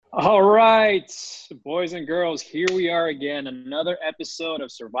All right, boys and girls, here we are again. Another episode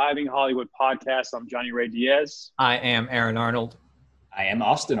of Surviving Hollywood podcast. I'm Johnny Ray Diaz. I am Aaron Arnold. I am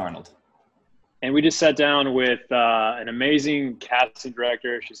Austin Arnold. And we just sat down with an amazing casting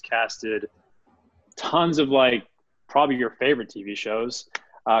director. She's casted tons of, probably your favorite TV shows.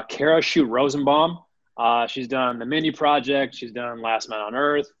 Kara Shoot Rosenbaum. She's done The Mindy Project. She's done Last Man on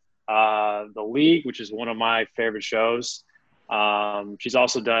Earth. The League, which is one of my favorite shows. She's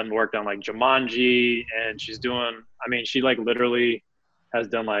also work on Jumanji, and she's doing, she literally has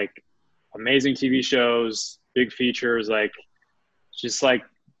done amazing TV shows, big features, just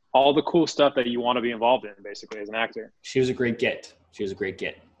all the cool stuff that you want to be involved in basically as an actor. She was a great get. For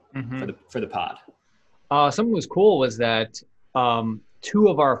the pod. Something was cool was that two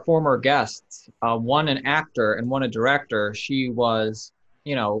of our former guests, one an actor and one a director, she was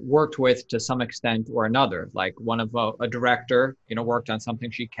worked with to some extent or another. Like one of a director, worked on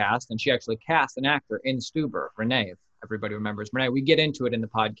something she cast, and she actually cast an actor in Stuber, Renee, if everybody remembers Renee. We get into it in the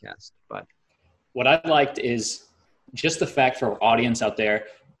podcast, but. What I liked is just the fact for our audience out there,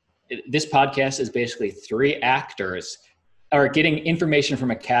 this podcast is basically three actors are getting information from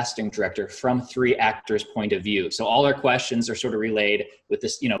a casting director from three actors' point of view. So all our questions are sort of relayed with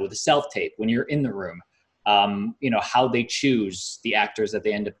this, with the self-tape when you're in the room. How they choose the actors that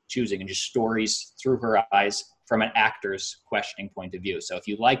they end up choosing, and just stories through her eyes from an actor's questioning point of view. So if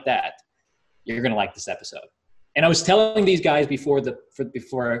you like that, you're going to like this episode. And I was telling these guys before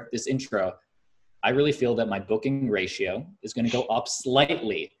this intro, I really feel that my booking ratio is going to go up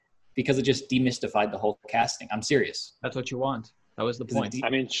slightly because it just demystified the whole casting. I'm serious. That's what you want. That was the point.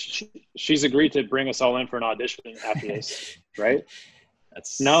 She's agreed to bring us all in for an audition after this, right?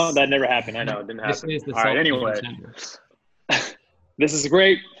 No, that never happened. I know it didn't happen. All right, anyway. This is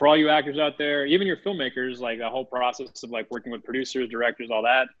great for all you actors out there, even your filmmakers, the whole process of working with producers, directors, all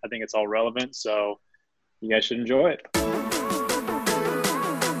that. I think it's all relevant. So you guys should enjoy it.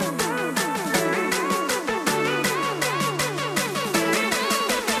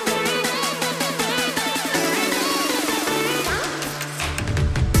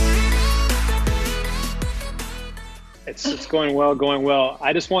 It's going well.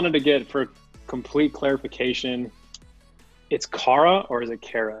 I just wanted to get, for complete clarification, it's Kara or is it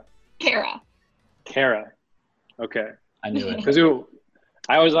Kara? Kara. Okay. I knew it. Because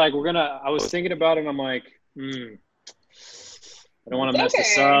I was I was thinking about it and I'm I don't want to mess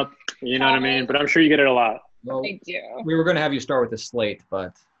this up. You know what I mean? But I'm sure you get it a lot. Well, I do. We were going to have you start with a slate,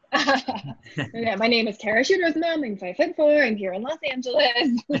 but. Yeah, my name is Kara Shoot Rosenbaum. I'm 5'4". I'm here in Los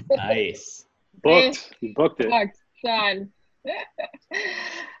Angeles. Nice. Booked. You booked it. Done.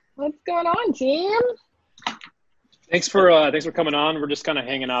 What's going on, team? Thanks for coming on. We're just kind of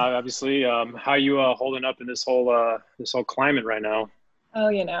hanging out, obviously. How you holding up in this whole climate right now? Oh,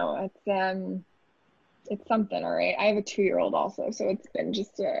 it's something, all right. I have a 2-year-old also, so it's been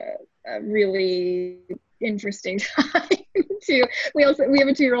just a really interesting time too. We have a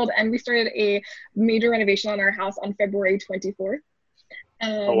 2-year-old, and we started a major renovation on our house on February 24th.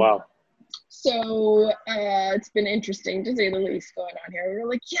 Oh wow. So it's been interesting to say the least going on here. We were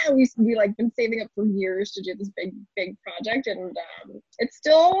we been saving up for years to do this big project, and it's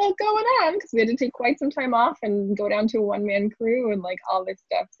still going on because we had to take quite some time off and go down to a one-man crew and all this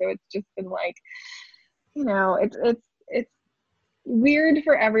stuff. So it's just been it's weird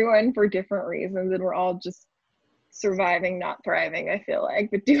for everyone for different reasons, and we're all just surviving, not thriving, I feel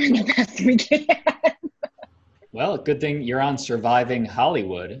but doing the best we can. Well, good thing you're on Surviving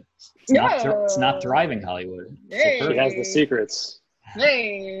Hollywood. It's not Thriving Hollywood. Hey. She has the secrets.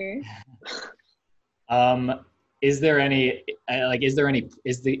 Hey. Is the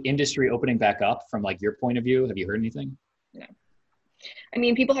industry opening back up from your point of view? Have you heard anything? No.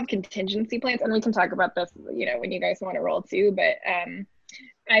 People have contingency plans, and we can talk about this, when you guys want to roll too, but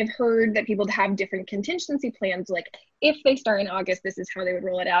I've heard that people have different contingency plans. If they start in August, this is how they would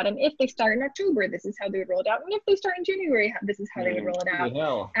roll it out. And if they start in October, this is how they would roll it out. And if they start in January, this is how they would roll it out.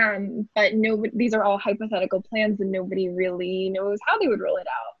 But these are all hypothetical plans, and nobody really knows how they would roll it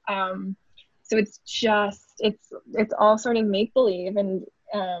out. So it's all sort of make-believe. And,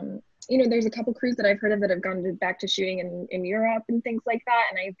 there's a couple crews that I've heard of that have gone back to shooting in Europe and things like that.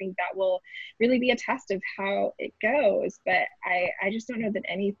 And I think that will really be a test of how it goes. But I just don't know that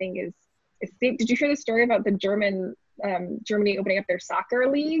anything is safe. Did you hear the story about the Germany opening up their soccer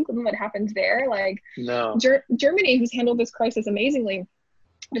league and what happened there? No. Germany, who's handled this crisis amazingly,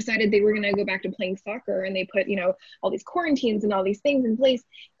 decided they were going to go back to playing soccer, and they put, you know, all these quarantines and all these things in place.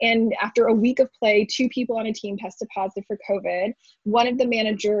 And after a week of play, 2 people on a team tested positive for COVID. One of the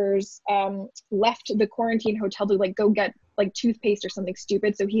managers left the quarantine hotel to like go get like toothpaste or something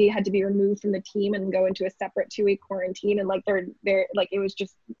stupid, so he had to be removed from the team and go into a separate 2-week quarantine. And like they're like, it was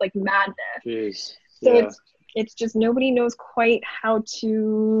just like madness. Jeez. So Yeah. it's just, nobody knows quite how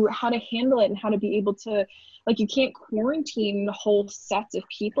to handle it and how to be able to, like, you can't quarantine whole sets of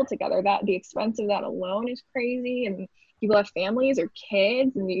people together. That the expense of that alone is crazy, and people have families or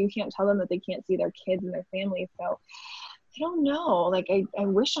kids, and you can't tell them that they can't see their kids and their families. So I don't know, like I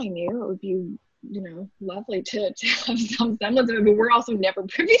wish I knew. It would be, you know, lovely to have some semblance of it, but we're also never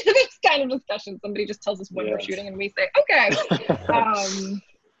privy to this kind of discussion. Somebody just tells us when we're shooting and we say, okay.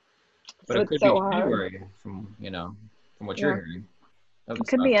 But so it could it's so be hard. January from what you're hearing. It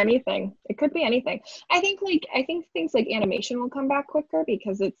could be anything. It could be anything. I think things like animation will come back quicker,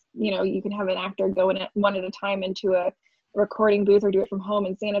 because it's, you know, you can have an actor go in one at a time into a recording booth, or do it from home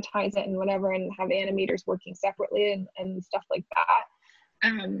and sanitize it and whatever, and have animators working separately and stuff like that.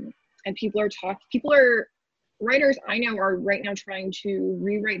 And writers I know are right now trying to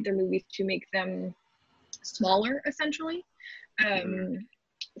rewrite their movies to make them smaller, essentially.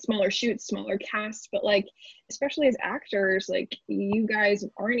 Smaller shoots, smaller cast, but like, especially as actors, like, you guys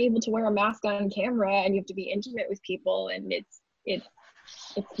aren't able to wear a mask on camera, and you have to be intimate with people, and it's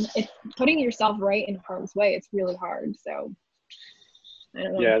putting yourself right in harm's way. It's really hard. So I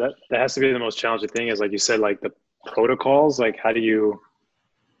don't know. Yeah, that has to be the most challenging thing, is like you said, like the protocols, like how do you,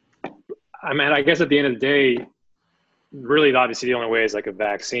 I mean, I guess at the end of the day, really obviously the only way is like a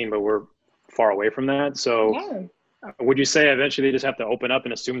vaccine, but we're far away from that. So Yeah. Would you say eventually they just have to open up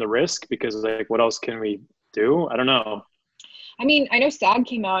and assume the risk? Because like, what else can we do? I don't know. I mean, I know SAG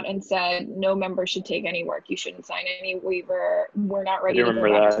came out and said no member should take any work. You shouldn't sign any waiver. We're not ready to go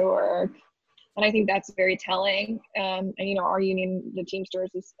back to work. And I think that's very telling. And, you know, our union, the Teamsters,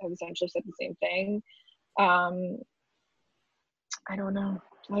 have essentially said the same thing. I don't know.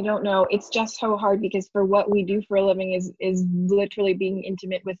 It's just so hard, because for what we do for a living is literally being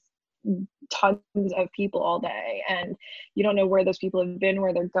intimate with tons of people all day, and you don't know where those people have been,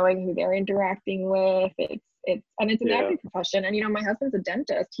 where they're going, who they're interacting with. It's an acting profession. And, you know, my husband's a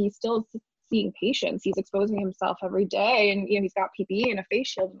dentist. He's still seeing patients. He's exposing himself every day, and, you know, he's got PPE and a face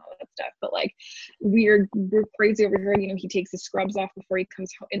shield and all that stuff. But like, we're crazy over here. You know, he takes his scrubs off before he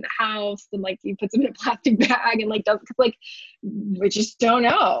comes in the house, and like he puts them in a plastic bag, and like does, like, we just don't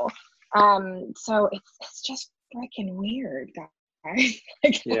know. So it's just freaking weird, guys.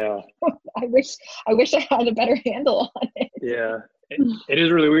 Like, Yeah. I wish I had a better handle on it. Yeah. It is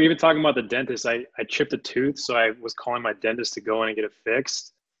really weird. Even talking about the dentist, I chipped a tooth, so I was calling my dentist to go in and get it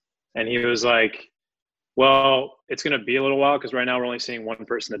fixed. And he was like, well, it's going to be a little while, because right now we're only seeing one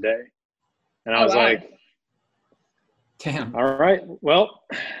person a day. And I was like, damn. All right, well.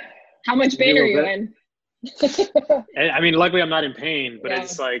 How much pain are you in? I mean, luckily I'm not in pain, but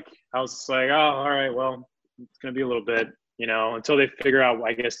it's like, I was like, oh, all right, well, it's going to be a little bit, you know, until they figure out,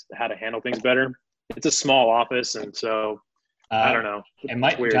 I guess, how to handle things better. It's a small office, and so I don't know.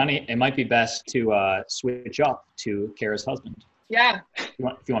 Johnny, it might be best to switch up to Kara's husband. Yeah. If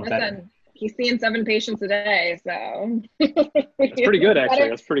you want better. He's seeing 7 patients a day, so. That's pretty good, actually.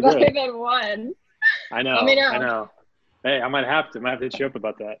 That's pretty good. Better than one. I know. Let me know. I know. Hey, I might have to hit you up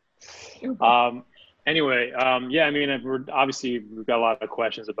about that. Anyway, yeah, I mean, we've got a lot of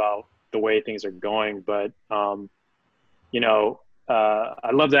questions about the way things are going, but, you know,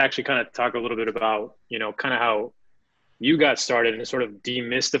 I'd love to actually kind of talk a little bit about, you know, kind of how you got started and sort of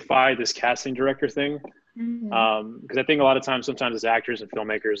demystify this casting director thing. Because I think a lot of times, sometimes as actors and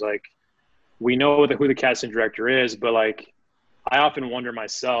filmmakers, like, we know who the casting director is, but like, I often wonder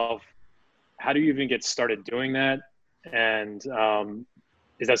myself, how do you even get started doing that? And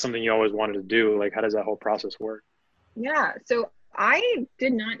is that something you always wanted to do? Like, how does that whole process work? Yeah, so I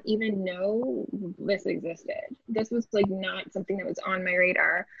did not even know this existed. This was like not something that was on my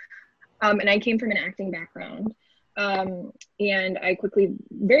radar. And I came from an acting background. And I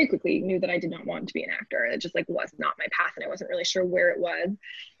very quickly knew that I did not want to be an actor. It just like was not my path, and I wasn't really sure where it was.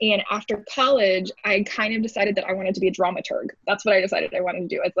 And after college, I kind of decided that I wanted to be a dramaturg. That's what I decided I wanted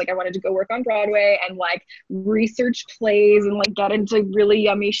to do. It's like, I wanted to go work on Broadway and like research plays and like get into really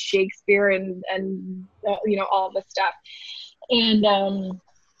yummy Shakespeare and you know, all this stuff. And,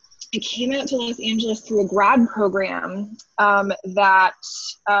 I came out to Los Angeles through a grad program that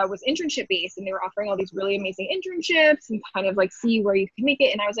was internship based, and they were offering all these really amazing internships and kind of like see where you can make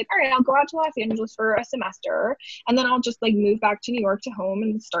it. And I was like, all right, I'll go out to Los Angeles for a semester, and then I'll just like move back to New York to home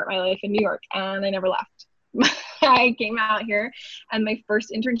and start my life in New York. And I never left. I came out here, and my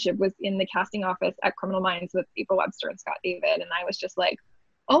first internship was in the casting office at Criminal Minds with April Webster and Scott David. And I was just like,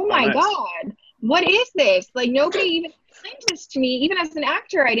 oh my God, what is this? Like, nobody even explained this to me. Even as an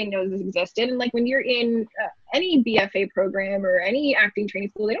actor, I didn't know this existed. And like, when you're in any BFA program or any acting training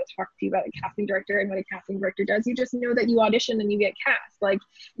school, they don't talk to you about a casting director and what a casting director does. You just know that you audition and you get cast. Like,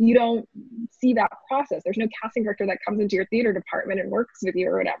 you don't see that process. There's no casting director that comes into your theater department and works with you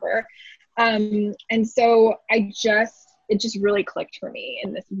or whatever. And so it just really clicked for me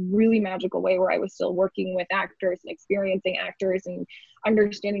in this really magical way, where I was still working with actors and experiencing actors and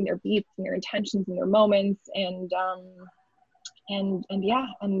understanding their beats and their intentions and their moments, and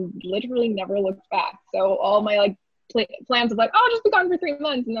literally never looked back. So all my like plans of like, oh, I'll just be gone for 3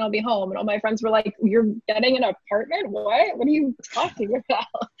 months and then I'll be home. And all my friends were like, you're getting an apartment? What are you talking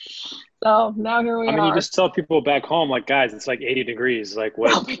about? So now here we are. I mean, you just tell people back home, like, guys, it's like 80 degrees. Like,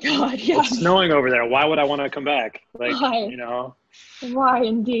 what? Oh my God, yeah. It's snowing over there. Why would I want to come back? Like, Why? you know. Why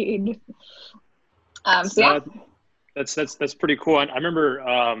indeed? That's pretty cool. I remember,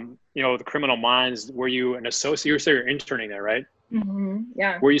 the Criminal Minds, were you an associate? You were interning there, right? Mm-hmm.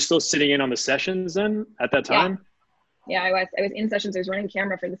 Yeah. Were you still sitting in on the sessions then at that time? Yeah, I was in sessions. I was running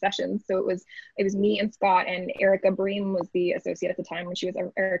camera for the sessions. So it was me and Scott, and Erica Bream was the associate at the time when she was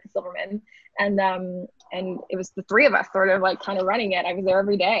Erica Silverman. And it was the three of us sort of like kind of running it. I was there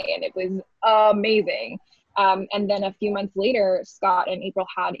every day, and it was amazing. And then a few months later, Scott and April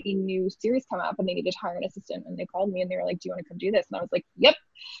had a new series come up and they needed to hire an assistant, and they called me and they were like, do you want to come do this? And I was like, yep.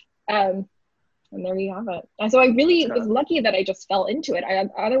 And there you have it. And so I really was lucky that I just fell into it. I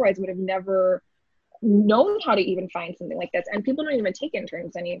otherwise would have never known how to even find something like this. And people don't even take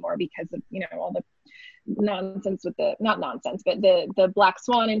interns anymore because of, all the nonsense with the Black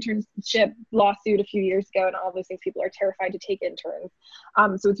Swan internship lawsuit a few years ago and all those things. People are terrified to take interns.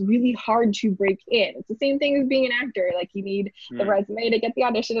 So it's really hard to break in. It's the same thing as being an actor. Like, you need the resume to get the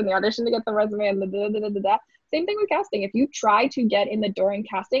audition and the audition to get the resume and the Same thing with casting. If you try to get in the door in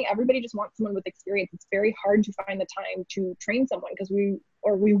casting, everybody just wants someone with experience. It's very hard to find the time to train someone because we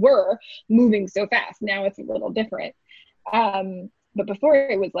were moving so fast. Now it's a little different. But before,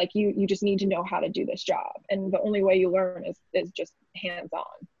 it was like, you just need to know how to do this job. And the only way you learn is just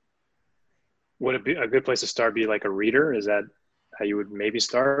hands-on. Would it be a good place to start, be like a reader? Is that how you would maybe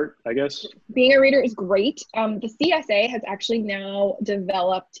start, I guess? Being a reader is great. The CSA has actually now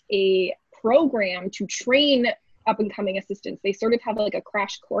developed a program to train up-and-coming assistants. They sort of have like a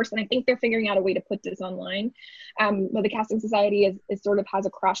crash course, and I think they're figuring out a way to put this online. But the Casting Society is sort of has a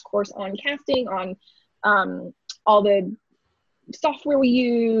crash course on casting, on all the software we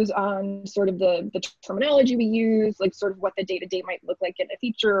use, on sort of the terminology we use, like sort of what the day-to-day might look like in a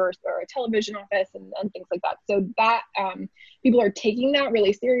feature or a television office and things like that. So that people are taking that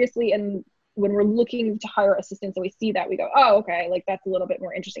really seriously, and when we're looking to hire assistants and we see that, we go, oh, okay, like that's a little bit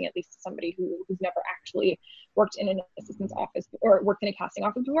more interesting, at least to somebody who's never actually worked in an assistant's office or worked in a casting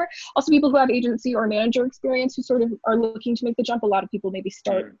office before. Also, people who have agency or manager experience who sort of are looking to make the jump. A lot of people maybe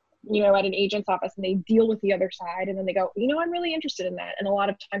start at an agent's office and they deal with the other side, and then they go, I'm really interested in that. And a lot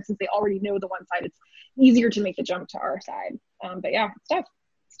of times, since they already know the one side, it's easier to make the jump to our side. But yeah,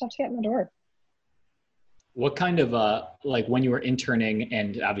 it's tough to get in the door. What kind of, like when you were interning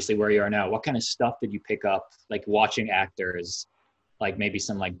and obviously where you are now, what kind of stuff did you pick up, like watching actors, like maybe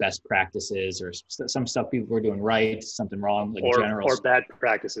some like best practices or some stuff people were doing right, something wrong, like or bad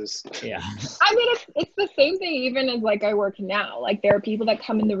practices? Yeah. I mean, it's the same thing even as like I work now. Like, there are people that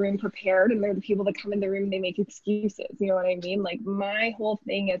come in the room prepared, and there are the people that come in the room and they make excuses. You know what I mean? Like, my whole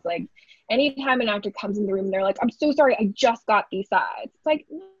thing is like, anytime an actor comes in the room, they're like, I'm so sorry, I just got these sides. It's like,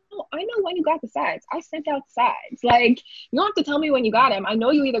 no, I know when you got the sides. I sent out sides. Like, you don't have to tell me when you got them. I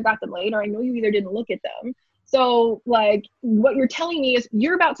know you either got them late or I know you either didn't look at them. So like, what you're telling me is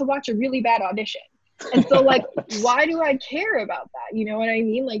you're about to watch a really bad audition. And so like, why do I care about that? You know what I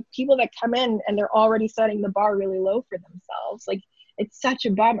mean? Like, people that come in and they're already setting the bar really low for themselves. Like, it's such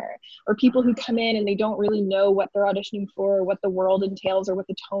a bummer. Or people who come in and they don't really know what they're auditioning for, or what the world entails, or what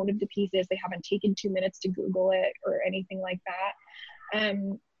the tone of the piece is. They haven't taken 2 minutes to Google it or anything like that.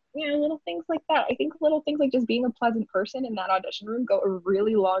 Little things like that. I think little things like just being a pleasant person in that audition room go a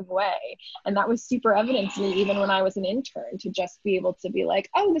really long way. And that was super evident to me even when I was an intern, to just be able to be like,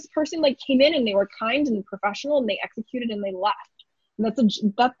 oh, this person like came in and they were kind and professional and they executed and they left.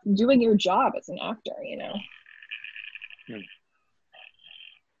 And that's doing your job as an actor,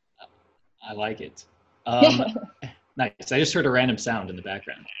 I like it. Nice. I just heard a random sound in the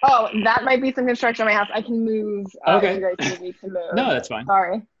background. Oh, that might be some construction on my house. I can move. Okay. You guys need me to move. No, that's fine.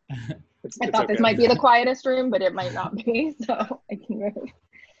 Sorry. I thought this might be the quietest room, but it might not be, so I can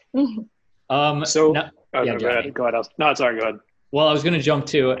move. So, no, oh, yeah, no, go ahead. Go ahead. No, sorry. Go ahead. well, I was going to jump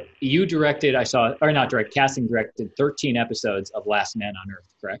to, you directed, I saw, or not direct, casting directed 13 episodes of Last Man on Earth,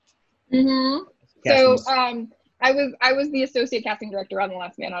 correct? Mm-hmm. So Casting- I was the associate casting director on The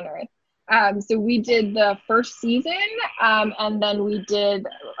Last Man on Earth. So we did the first season, and then we did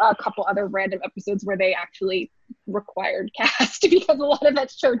a couple other random episodes where they actually required cast because a lot of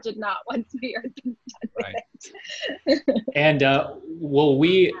that show did not once we are done with it. And well,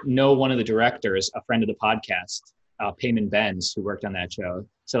 we know one of the directors, a friend of the podcast, Payman Benz, who worked on that show.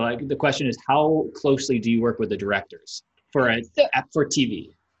 So like, the question is, how closely do you work with the directors for TV?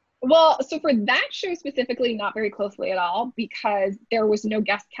 Well, so for that show specifically, not very closely at all, because there was no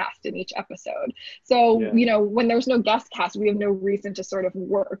guest cast in each episode. So, when there's no guest cast, we have no reason to sort of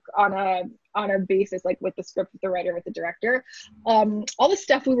work on a basis like with the script, with the writer, with the director. All the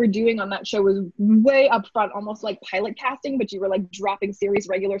stuff we were doing on that show was way upfront, almost like pilot casting, but you were like dropping series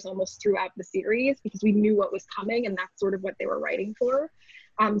regulars almost throughout the series because we knew what was coming, and that's sort of what they were writing for.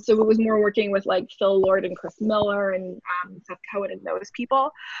 So it was more working with like Phil Lord and Chris Miller and Seth Cohen and those people.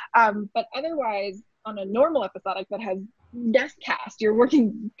 But otherwise, on a normal episodic that has guest cast, you're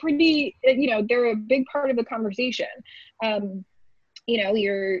working pretty, they're a big part of the conversation.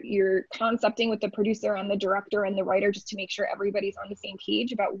 You're concepting with the producer and the director and the writer just to make sure everybody's on the same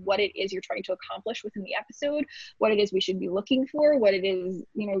page about what it is you're trying to accomplish within the episode, what it is we should be looking for, what it is,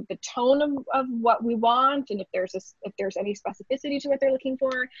 the tone of what we want, and if there's any specificity to what they're looking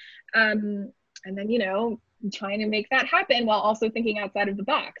for. And then, trying to make that happen while also thinking outside of the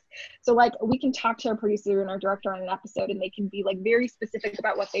box. So like we can talk to our producer and our director on an episode and they can be like very specific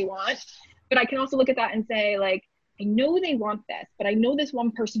about what they want. But I can also look at that and say like, I know they want this, but I know this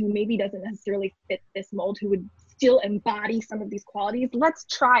one person who maybe doesn't necessarily fit this mold who would still embody some of these qualities. Let's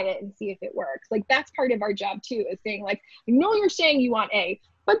try it and see if it works. Like that's part of our job too, is saying like, I know you're saying you want A,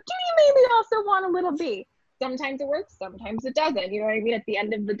 but do you maybe also want a little B? Sometimes it works, sometimes it doesn't. You know what I mean? At the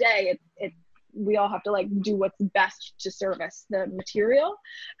end of the day, we all have to like do what's best to service the material.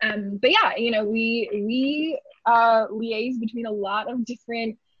 But yeah, we liaise between a lot of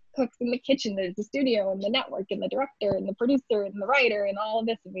different cooks in the kitchen. There's the studio and the network and the director and the producer and the writer and all of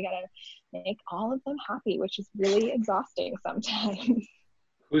this, and we gotta make all of them happy, which is really exhausting sometimes.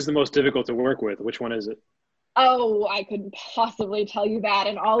 Who's the most difficult to work with? Which one is it? Oh, I couldn't possibly tell you that,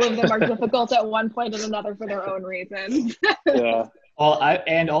 and all of them are difficult at one point and another for their own reasons. Yeah. Well,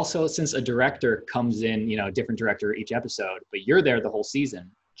 and also since a director comes in, different director each episode, but you're there the whole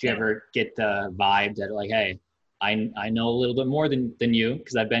season. Do you ever get the vibe that like, hey, I know a little bit more than you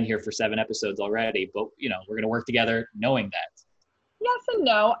because I've been here for 7 episodes already, but we're going to work together knowing that? Yes and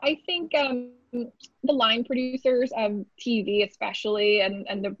no. I think the line producers of TV especially and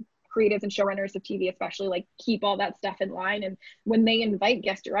the creatives and showrunners of TV especially like keep all that stuff in line, and when they invite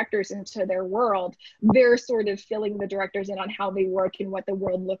guest directors into their world, they're sort of filling the directors in on how they work and what the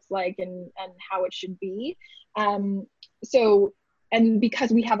world looks like and how it should be. And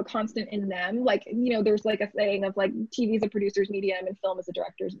because we have a constant in them, like, there's like a saying of like TV is a producer's medium and film is a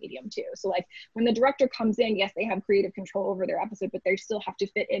director's medium too. So like when the director comes in, yes, they have creative control over their episode, but they still have to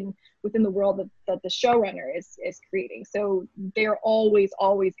fit in within the world that the showrunner is creating. So they're always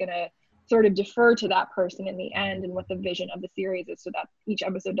going to sort of defer to that person in the end and what the vision of the series is, so that each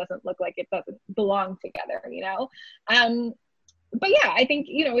episode doesn't look like it doesn't belong together, But yeah, I think,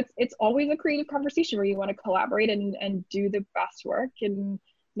 it's always a creative conversation where you want to collaborate and do the best work and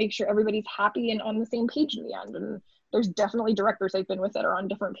make sure everybody's happy and on the same page in the end. And there's definitely directors I've been with that are on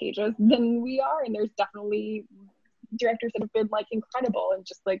different pages than we are. And there's definitely directors that have been like incredible and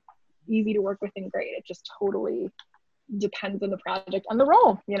just like easy to work with and great. It just totally depends on the project and the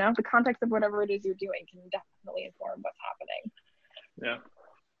role, the context of whatever it is you're doing can definitely inform what's happening.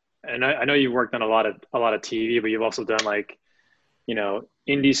 Yeah. And I know you've worked on a lot of TV, but you've also done like,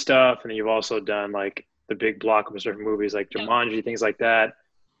 indie stuff, and you've also done like the big blockbuster movies like Jumanji, things like that.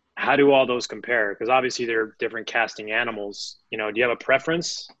 How do all those compare? Because obviously they're different casting animals. Do you have a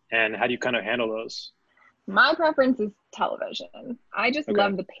preference, and how do you kind of handle those? My preference is television. I just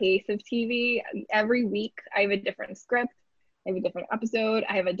love the pace of TV. Every week I have a different script. I have a different episode.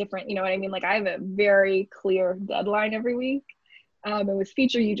 I have a different, Like I have a very clear deadline every week. And with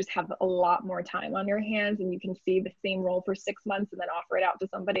feature, you just have a lot more time on your hands, and you can see the same role for 6 months and then offer it out to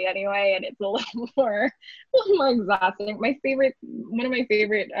somebody anyway. And it's a little more exhausting. One of my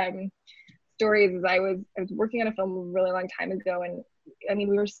favorite stories is I was working on a film a really long time ago, and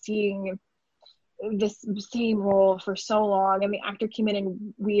we were seeing this same role for so long, and the actor came in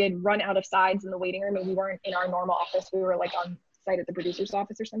and we had run out of sides in the waiting room, and we weren't in our normal office. We were like on site at the producer's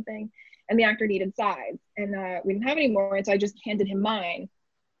office or something, and the actor needed sides, and we didn't have any more, and so I just handed him mine.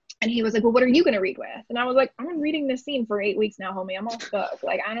 And he was like, well, what are you going to read with? And I was like, I'm reading this scene for 8 weeks now, homie. I'm off book.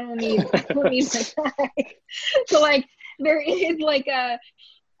 Like, I don't need like, so like, there is like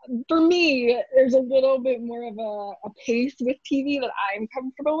for me, there's a little bit more of a pace with TV that I'm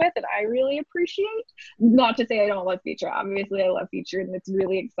comfortable with and I really appreciate. Not to say I don't love feature. Obviously, I love feature, and it's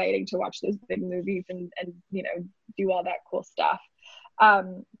really exciting to watch those big movies and you know, do all that cool stuff.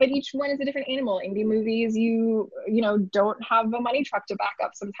 But each one is a different animal. Indie movies, you know, don't have a money truck to back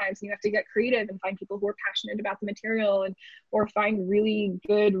up sometimes. You have to get creative and find people who are passionate about the material, and or find really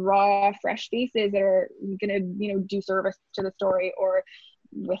good, raw, fresh faces that are gonna, you know, do service to the story. Or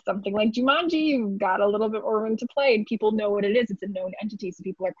with something like Jumanji, you've got a little bit more room to play, and people know what it is. It's a known entity, so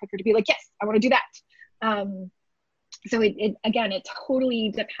people are quicker to be like, yes, I want to do that. So it again, it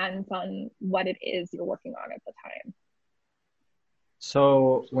totally depends on what it is you're working on at the time.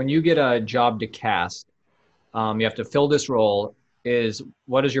 So when you get a job to cast, you have to fill this role.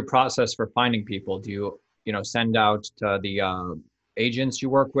 What is your process for finding people? Do you know, send out to the agents you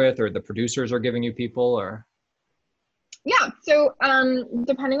work with, or the producers are giving you people, or? Yeah, so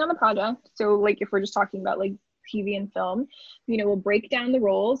depending on the project, so like if we're just talking about like TV and film, you know, we'll break down the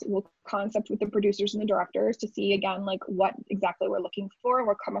roles, we'll concept with the producers and the directors to see again like what exactly we're looking for, and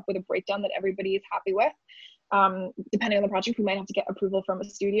we'll come up with a breakdown that everybody is happy with. Depending on the project, we might have to get approval from a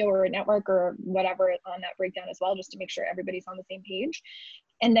studio or a network or whatever on that breakdown as well, just to make sure everybody's on the same page.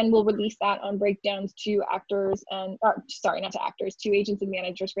 And then we'll release that on breakdowns to actors and, not to actors, to agents and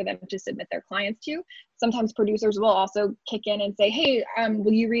managers for them to submit their clients to. Sometimes producers will also kick in and say, hey,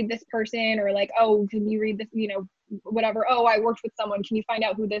 will you read this person? Or like, oh, can you read this, you know, whatever. Oh, I worked with someone. Can you find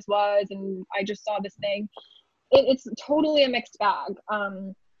out who this was? And I just saw this thing. It's totally a mixed bag.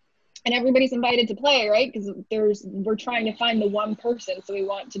 And everybody's invited to play, right? Because we're trying to find the one person. So we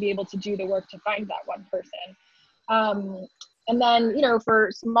want to be able to do the work to find that one person. And then, you know,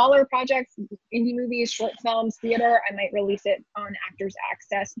 for smaller projects, indie movies, short films, theater, I might release it on Actors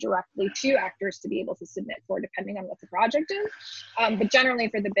Access directly to actors to be able to submit for, depending on what the project is. But generally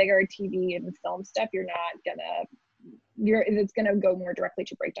for the bigger TV and film stuff, it's gonna go more directly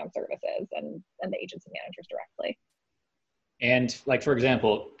to breakdown services and the agents and managers directly. And like, for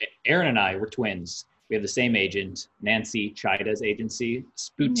example, Aaron and I were twins. We have the same agent, Nancy Chida's agency,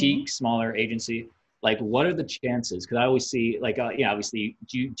 boutique, smaller agency. Like, what are the chances? Because I always see, like, obviously,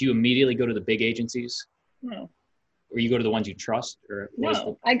 do you immediately go to the big agencies? No. Or you go to the ones you trust? Or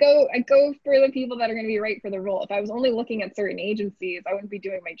no, I go for the people that are going to be right for the role. If I was only looking at certain agencies, I wouldn't be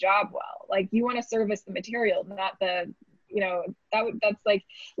doing my job well. Like, you want to service the material, not the, you know, that's like,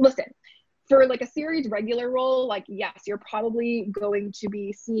 listen, for like a series regular role, like, yes, you're probably going to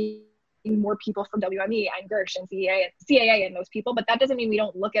be seeing more people from WME and Gersh and CAA and those people, but that doesn't mean we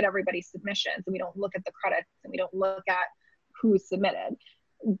don't look at everybody's submissions and we don't look at the credits and we don't look at who's submitted.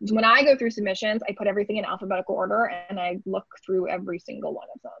 When I go through submissions, I put everything in alphabetical order and I look through every single one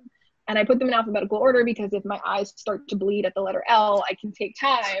of them. And I put them in alphabetical order because if my eyes start to bleed at the letter L, I can take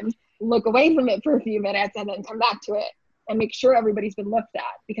time, look away from it for a few minutes, and then come back to it and make sure everybody's been looked at,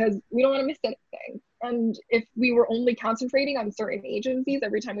 because we don't want to miss anything. And if we were only concentrating on certain agencies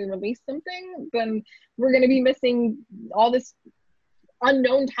every time we release something, then we're going to be missing all this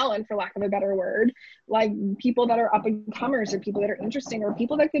unknown talent, for lack of a better word, like people that are up and comers or people that are interesting or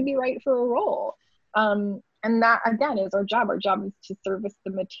people that could be right for a role. And that, again, is our job. Our job is to service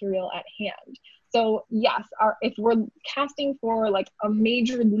the material at hand. So yes, if we're casting for like a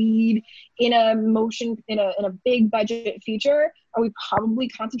major lead in a big budget feature, are we probably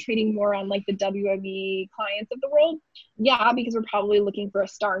concentrating more on like the WME clients of the world? Yeah, because we're probably looking for a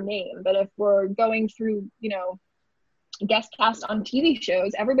star name. But if we're going through, you know, guest cast on TV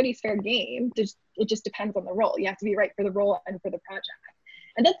shows, everybody's fair game. It just depends on the role. You have to be right for the role and for the project.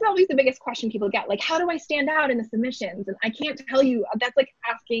 And that's always the biggest question people get. Like, how do I stand out in the submissions? And I can't tell you. That's like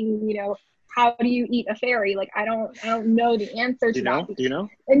asking, you know, how do you eat a fairy? Like, I don't know the answer to that. Do you know?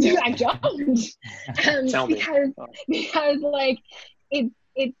 I don't. Tell me. Because like it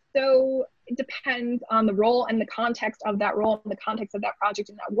depends on the role and the context of that role and the context of that project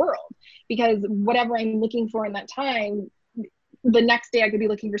in that world. Because whatever I'm looking for in that time, the next day I could be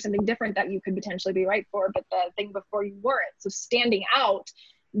looking for something different that you could potentially be right for, but the thing before you weren't. So standing out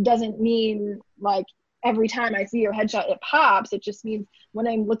doesn't mean like every time I see your headshot, it pops. It just means when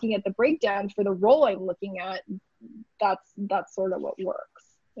I'm looking at the breakdown for the role I'm looking at, that's sort of what works,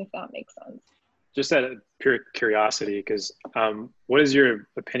 if that makes sense. Just out of pure curiosity, because what is your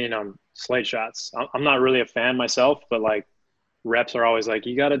opinion on slate shots? I'm not really a fan myself, but like reps are always like,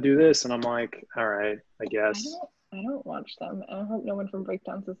 you got to do this. And I'm like, all right, I guess. I don't watch them. I hope no one from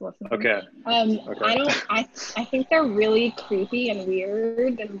Breakdowns is listening. Okay. Okay. I think they're really creepy and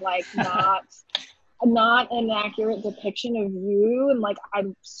weird and like not an accurate depiction of you. And like,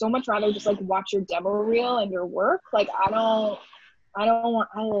 I'd so much rather just like watch your demo reel and your work. Like, I don't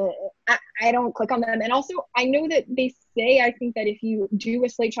click on them. And also, I know that they say, I think that if you do a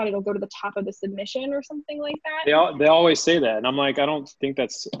slate shot, it'll go to the top of the submission or something like that. They always say that, and I'm like, I don't think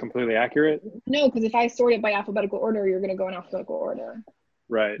that's completely accurate. No, because if I sort it by alphabetical order, you're going to go in alphabetical order.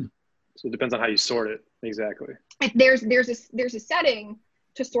 Right. So it depends on how you sort it. Exactly. There's a setting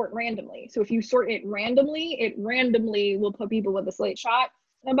to sort randomly. So if you sort it randomly will put people with a slate shot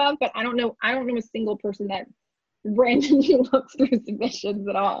above. But I don't know a single person that randomly looks through submissions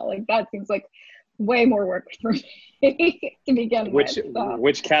at all. Like, that seems like way more work for me to begin with.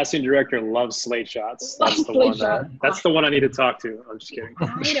 Which casting director loves slate shots? That's the one I need to talk to. I'm just kidding.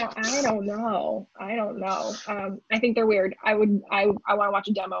 I don't know. I think they're weird. I want to watch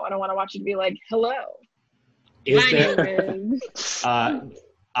a demo. I don't want to watch it be like, hello.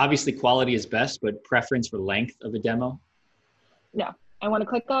 Obviously quality is best, but preference for length of a demo? No. I want to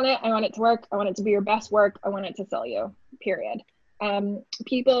click on it. I want it to work. I want it to be your best work. I want it to sell you, period.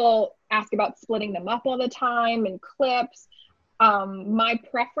 People ask about splitting them up all the time and clips. My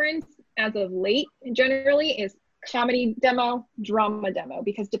preference as of late generally is comedy demo, drama demo,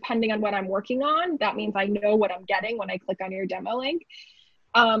 because depending on what I'm working on, that means I know what I'm getting when I click on your demo link.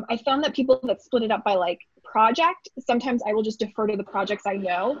 I found that people that split it up by like project, sometimes I will just defer to the projects I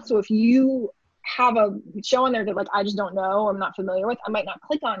know. So if you have a show on there that like I just don't know, I'm not familiar with, I might not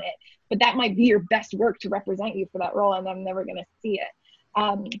click on it, but that might be your best work to represent you for that role, and I'm never going to see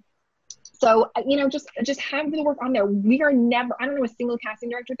it. So, just have the work on there. I don't know a single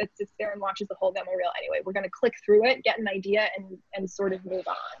casting director that sits there and watches the whole demo reel anyway. We're going to click through it, get an idea, and sort of move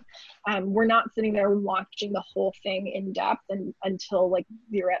on. We're not sitting there watching the whole thing in depth until like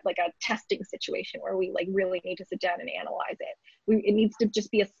you're at like a testing situation where we like really need to sit down and analyze it. It needs to just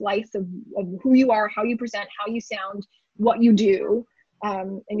be a slice of who you are, how you present, how you sound, what you do,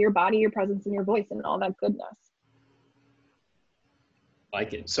 and your body, your presence, and your voice, and all that goodness.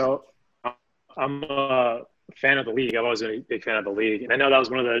 Like it. So I'm a fan of The League. I've always been a big fan of The League. And I know that was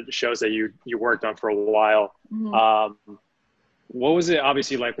one of the shows that you worked on for a while. Mm-hmm. What was it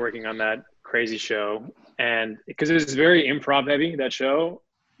obviously like working on that crazy show? And because it was very improv heavy, that show.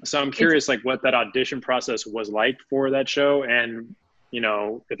 So I'm curious, like, what that audition process was like for that show. And,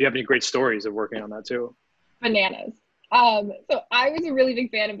 if you have any great stories of working on that too. Bananas. So I was a really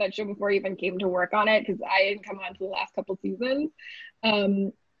big fan of that show before I even came to work on it, because I didn't come on to the last couple seasons.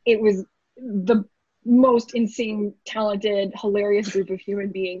 It was the most insane, talented, hilarious group of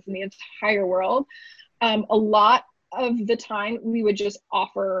human beings in the entire world. A lot of the time we would just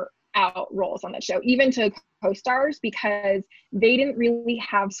offer out roles on that show, even to co-stars, because they didn't really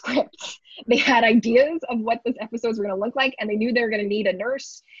have scripts. They had ideas of what those episodes were going to look like, and they knew they were going to need a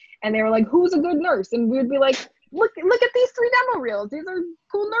nurse, and they were like, who's a good nurse? And we would be like, look at these 3 demo reels. These are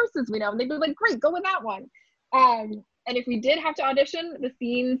cool nurses we know. And they'd be like, great, go with that one. And if we did have to audition, the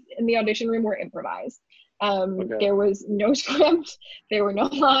scenes in the audition room were improvised. Okay. There was no script. There were no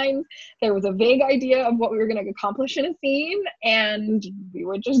lines. There was a vague idea of what we were going to accomplish in a scene, and we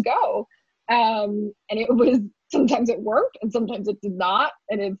would just go. And it was, sometimes it worked and sometimes it did not.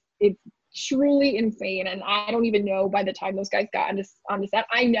 And it's truly insane. And I don't even know, by the time those guys got onto set,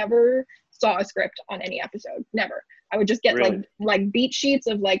 I never saw a script on any episode. Never. I would just get like beat sheets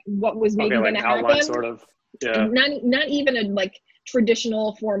of like what was maybe going to happen. Sort of. Yeah. Not even a like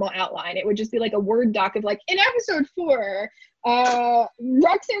traditional formal outline. It would just be like a Word doc of like, in episode 4,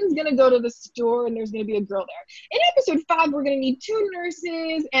 Roxanne's gonna go to the store and there's gonna be a girl there. In episode 5, we're gonna need 2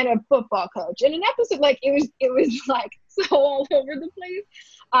 nurses and a football coach. And an episode, like, it was like so all over the place.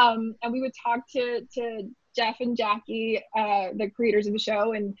 And we would talk to Jeff and Jackie, the creators of the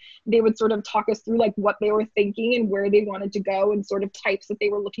show, and they would sort of talk us through like what they were thinking and where they wanted to go and sort of types that they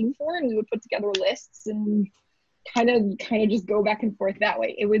were looking for, and we would put together lists and kind of just go back and forth that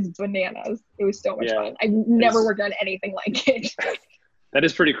way. It was bananas. It was so much fun. I've never worked on anything like it. That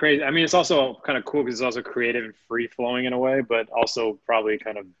is pretty crazy. I mean, it's also kind of cool because it's also creative and free flowing in a way, but also probably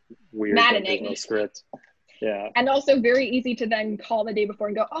kind of weird. Maddening. No script. Yeah. And also very easy to then call the day before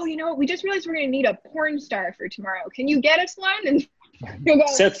and go, oh, you know what? We just realized we're going to need a porn star for tomorrow. Can you get us one? And you'll go,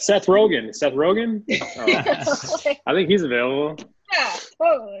 Seth Rogen. Seth Rogen? Oh. I think he's available. Yeah,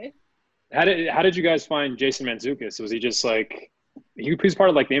 totally. How did you guys find Jason Mantzoukas? Was he just like, he was part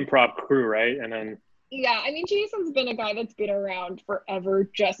of like the improv crew, right? And then Yeah, I mean, Jason's been a guy that's been around forever,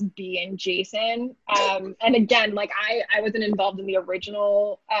 just being Jason. And again, like I wasn't involved in the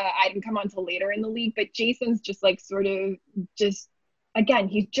original. I didn't come on till later in the league, but Jason's just like sort of just, again,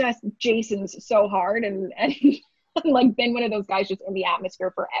 he's just Jason's so hard, and he, like been one of those guys just in the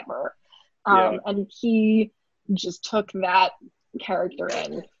atmosphere forever. And he just took that character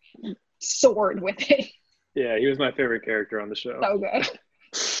and soared with it. Yeah, he was my favorite character on the show. So good.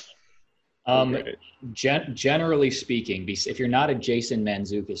 Generally speaking, if you're not a Jason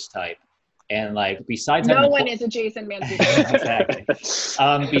Mantzoukas type, and like besides no one is a Jason Mantzoukas. Exactly.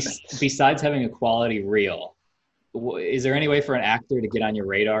 Besides having a quality reel, is there any way for an actor to get on your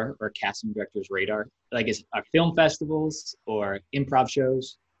radar or casting director's radar? Like, are film festivals or improv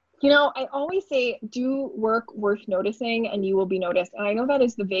shows? You know, I always say do work worth noticing and you will be noticed. And I know that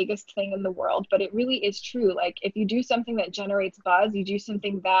is the vaguest thing in the world, but it really is true. Like, if you do something that generates buzz, you do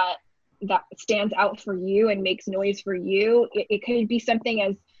something that stands out for you and makes noise for you. It could be something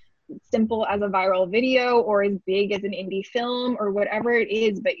as simple as a viral video or as big as an indie film or whatever it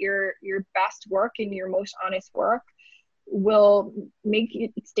is, but your best work and your most honest work will make you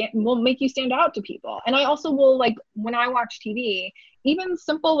stand out to people. And I also will, like, when I watch TV, even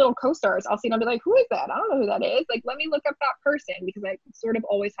simple little co-stars, I'll see and I'll be like, who is that? I don't know who that is. Like, let me look up that person, because I sort of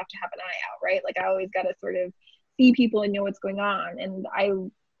always have to have an eye out, right? Like, I always got to sort of see people and know what's going on. And I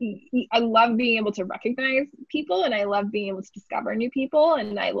love being able to recognize people, and I love being able to discover new people,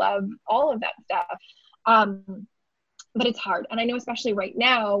 and I love all of that stuff. But it's hard. And I know, especially right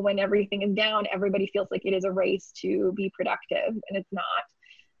now when everything is down, everybody feels like it is a race to be productive, and it's not.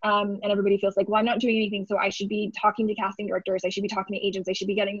 And everybody feels like, well, I'm not doing anything, so I should be talking to casting directors, I should be talking to agents, I should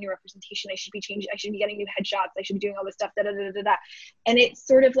be getting new representation, I should be getting new headshots, I should be doing all this stuff, And it's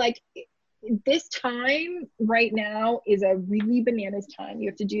sort of like, this time right now is a really bananas time. You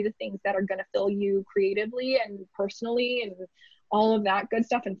have to do the things that are going to fill you creatively and personally and all of that good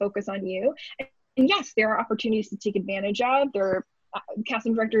stuff, and focus on you. And yes, there are opportunities to take advantage of. There are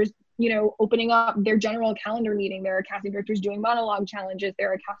casting directors, opening up their general calendar meeting. There are casting directors doing monologue challenges.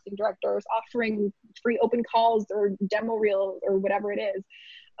 There are casting directors offering free open calls or demo reels or whatever it is.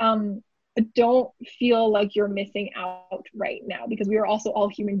 But don't feel like you're missing out right now, because we are also all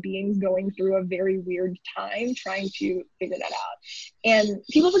human beings going through a very weird time trying to figure that out. And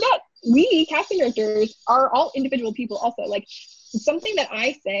people forget, we casting directors are all individual people also. Like, something that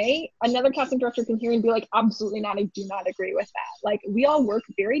I say, another casting director can hear and be like, absolutely not, I do not agree with that. Like, we all work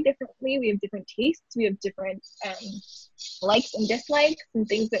very differently. We have different tastes. We have different likes and dislikes and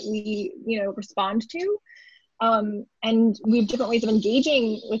things that we, respond to. And we have different ways of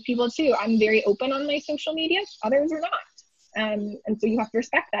engaging with people too. I'm very open on my social media, others are not. And so you have to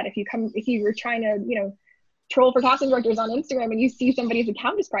respect that. If you were trying to, troll for casting directors on Instagram and you see somebody's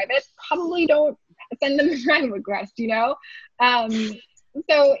account is private, probably don't send them a friend request, So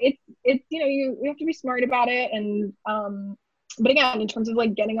it's, you have to be smart about it. And, but again, in terms of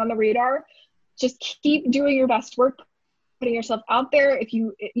like getting on the radar, just keep doing your best work, putting yourself out there. If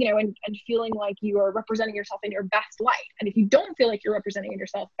you and feeling like you are representing yourself in your best light. And if you don't feel like you're representing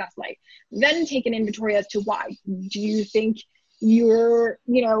yourself best light, then take an inventory as to why. Do you think you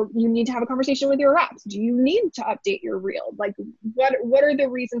need to have a conversation with your reps? Do you need to update your reel? Like, what are the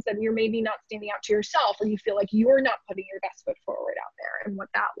reasons that you're maybe not standing out to yourself, or you feel like you're not putting your best foot forward out there, and what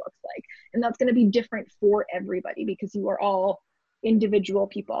that looks like? And that's going to be different for everybody, because you are all individual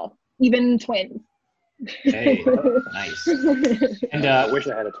people, even twins. Hey, nice. And I wish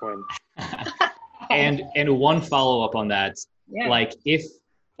I had a twin. and one follow-up on that,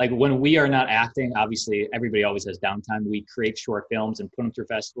 like when we are not acting, obviously everybody always has downtime. We create short films and put them through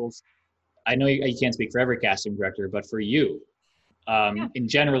festivals. I know you can't speak for every casting director, but for you, and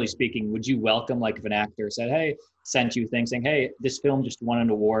generally speaking, would you welcome, like, if an actor said, hey, sent you things saying, hey, this film just won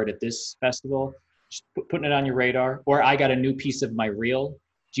an award at this festival, just putting it on your radar, or I got a new piece of my reel.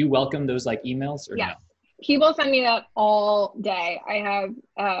 Do you welcome those like emails or no? People send me that all day. I have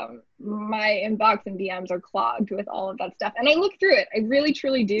my inbox and DMs are clogged with all of that stuff, and I look through it. I really,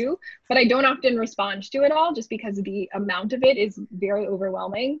 truly do, but I don't often respond to it all, just because the amount of it is very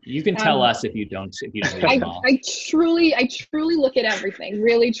overwhelming. You can tell us if you don't. I truly look at everything,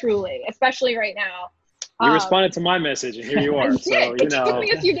 really, truly, especially right now. You responded to my message, and here you are. So it took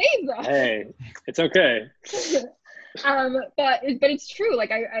me a few days though. Hey, it's okay. But it's true.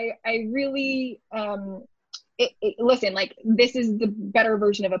 Like, I really, listen, like, this is the better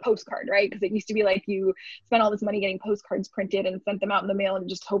version of a postcard, right? Because it used to be like you spent all this money getting postcards printed and sent them out in the mail and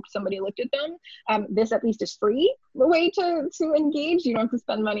just hoped somebody looked at them. This at least is free, the way to engage. You don't have to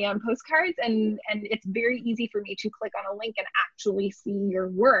spend money on postcards, and it's very easy for me to click on a link and actually see your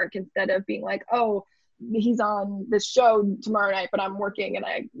work, instead of being like, oh, he's on this show tomorrow night, but I'm working and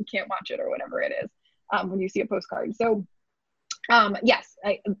I can't watch it, or whatever it is, when you see a postcard. So yes,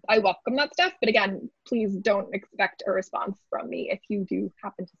 I welcome that stuff, but again, please don't expect a response from me if you do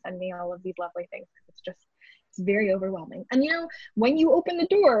happen to send me all of these lovely things, because it's very overwhelming. And when you open the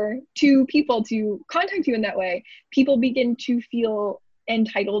door to people to contact you in that way, people begin to feel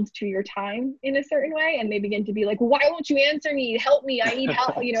entitled to your time in a certain way, and they begin to be like, why won't you answer me? Help me, I need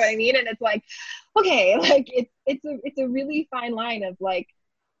help. You know what I mean? And it's like, okay, like it's a really fine line of like,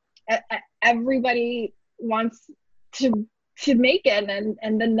 everybody wants to make it,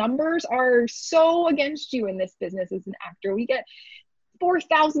 and the numbers are so against you in this business as an actor. We get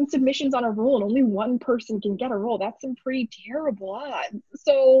 4,000 submissions on a role and only one person can get a role. That's some pretty terrible odds.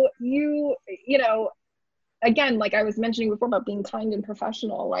 So you know, again, like I was mentioning before about being kind and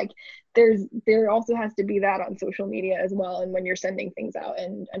professional, like there also has to be that on social media as well, and when you're sending things out,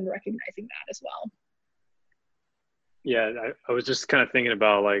 and recognizing that as well. Yeah, I was just kind of thinking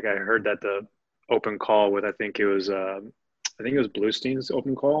about, like, I heard that the open call with, I think it was Bluestein's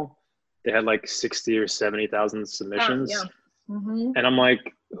open call, they had like 60 or 70,000 submissions. Yeah. Mm-hmm. And I'm like,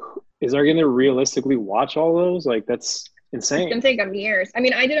 is there going to realistically watch all those? Like, that's insane. It's gonna take them years. I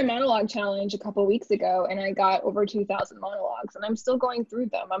mean, I did a monologue challenge a couple weeks ago, and I got over 2,000 monologues, and I'm still going through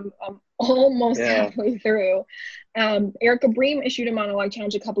them. I'm almost halfway through. Erica Bream issued a monologue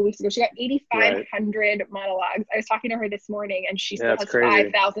challenge a couple weeks ago. She got 8,500 monologues. I was talking to her this morning, and she still has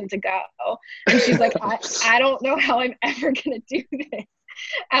 5,000 to go. And she's like, I don't know how I'm ever gonna do this.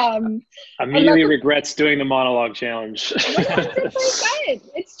 Immediately regrets doing the monologue challenge. 100%.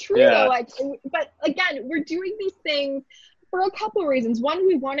 It's true though. Like, but again, we're doing these things for a couple of reasons. One,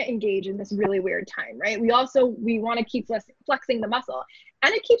 we want to engage in this really weird time, right? We want to keep flexing the muscle,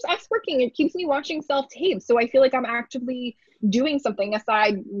 and it keeps us working. It keeps me watching self-tape. So I feel like I'm actively doing something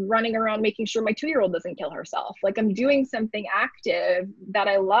aside running around making sure my 2-year-old doesn't kill herself. Like, I'm doing something active that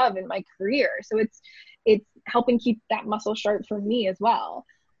I love in my career. So it's helping keep that muscle sharp for me as well.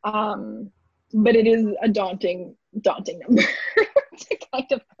 But it is a daunting number to kind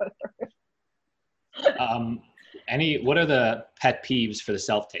of go through. What are the pet peeves for the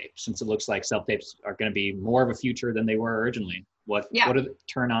self-tape? Since it looks like self-tapes are going to be more of a future than they were originally. What are the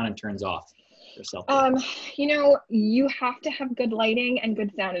turn on and turns off for self-tape? You have to have good lighting and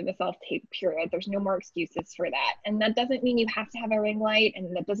good sound in the self-tape, period. There's no more excuses for that. And that doesn't mean you have to have a ring light,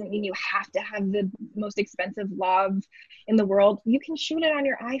 and that doesn't mean you have to have the most expensive lav in the world. You can shoot it on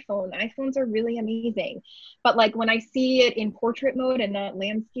your iPhone. iPhones are really amazing. But like, when I see it in portrait mode and not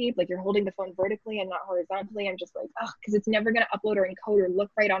landscape, like you're holding the phone vertically and not horizontally, I'm just like, because it's never going to upload or encode or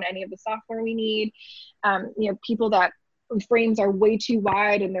look right on any of the software we need. People that frames are way too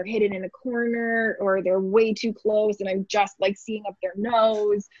wide and they're hidden in a corner, or they're way too close and I'm just like seeing up their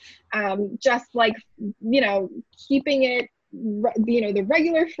nose. Just like, keeping it, the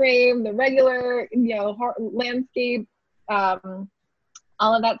regular frame, the regular, landscape, all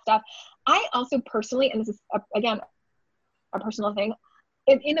of that stuff. I also personally, and this is again a personal thing,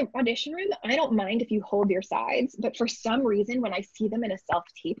 in the audition room, I don't mind if you hold your sides, but for some reason, when I see them in a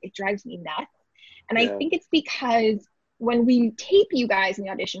self-tape, it drives me nuts. And I think it's because when we tape you guys in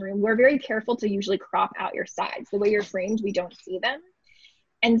the audition room, we're very careful to usually crop out your sides. The way you're framed, we don't see them.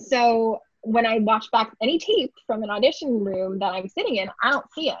 And so when I watch back any tape from an audition room that I'm sitting in, I don't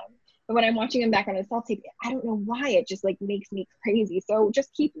see them. But when I'm watching them back on a self-tape, I don't know why, it just like makes me crazy. So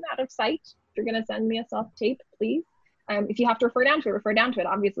just keep them out of sight. If you're gonna send me a self-tape, please. If you have to refer down to it.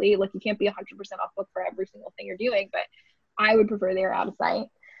 Obviously, like, you can't be 100% off book for every single thing you're doing, but I would prefer they're out of sight.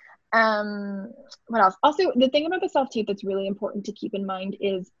 What else? Also, the thing about the self-tape that's really important to keep in mind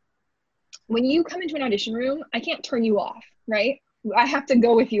is when you come into an audition room, I can't turn you off, right? I have to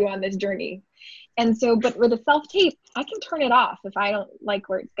go with you on this journey. And so, but with a self-tape, I can turn it off if I don't like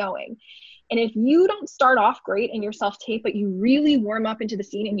where it's going. And if you don't start off great in your self-tape, but you really warm up into the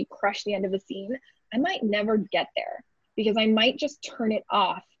scene and you crush the end of the scene, I might never get there, because I might just turn it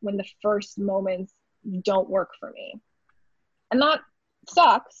off when the first moments don't work for me. And that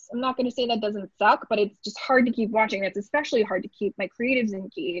sucks. I'm not going to say that doesn't suck, but it's just hard to keep watching. It's especially hard to keep my creatives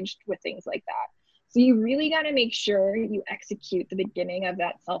engaged with things like that. So you really got to make sure you execute the beginning of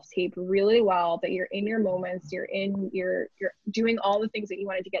that self-tape really well, that you're in your moments, you're doing all the things that you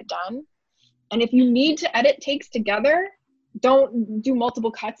wanted to get done. And if you need to edit takes together, don't do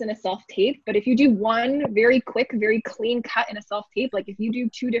multiple cuts in a self-tape. But if you do one very quick, very clean cut in a self-tape, like if you do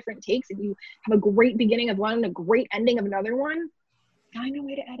 2 different takes and you have a great beginning of one and a great ending of another one, find a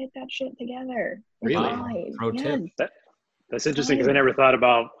way to edit that shit together. Really? Pro tip. That's interesting because I never thought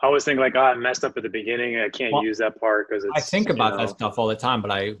about. I always think like, I messed up at the beginning. I can't use that part because it's. I think about that stuff all the time,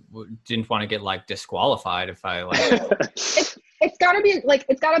 but I didn't want to get like disqualified if I like. It's gotta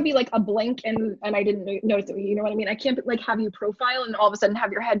be like a blink and I didn't notice it. You know what I mean? I can't like have you profile and all of a sudden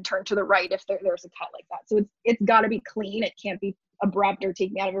have your head turn to the right if there's a cut like that. So it's gotta be clean. It can't be abrupt or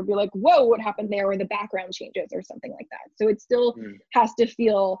take me out of it or be like, whoa, what happened there? Or the background changes or something like that. So it still has to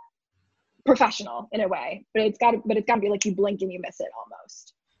feel professional in a way, but it's gotta be like you blink and you miss it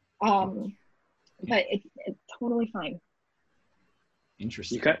almost. But it's totally fine.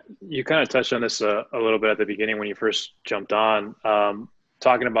 Interesting. You kind of touched on this a little bit at the beginning when you first jumped on,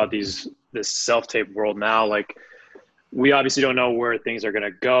 talking about this self-tape world now. Like, we obviously don't know where things are going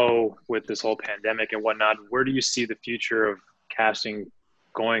to go with this whole pandemic and whatnot. Where do you see the future of casting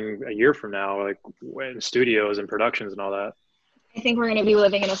going a year from now, like in studios and productions and all that? I think we're going to be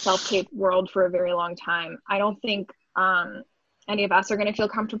living in a self-tape world for a very long time. I don't think any of us are going to feel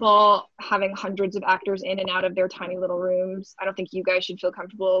comfortable having hundreds of actors in and out of their tiny little rooms. I don't think you guys should feel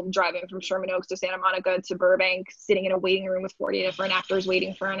comfortable driving from Sherman Oaks to Santa Monica to Burbank, sitting in a waiting room with 40 different actors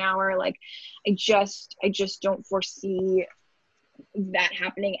waiting for an hour. Like, I just don't foresee that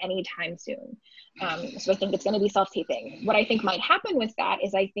happening anytime soon. So I think it's going to be self-taping. What I think might happen with that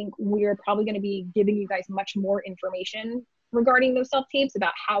is I think we're probably going to be giving you guys much more information regarding those self-tapes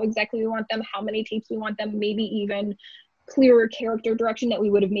about how exactly we want them, how many tapes we want them, maybe even clearer character direction that we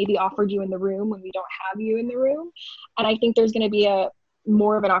would have maybe offered you in the room when we don't have you in the room. And I think there's going to be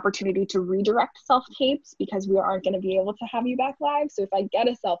more of an opportunity to redirect self-tapes because we aren't going to be able to have you back live. So if I get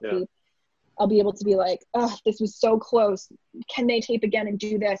a self-tape, I'll be able to be like, oh, this was so close. Can they tape again and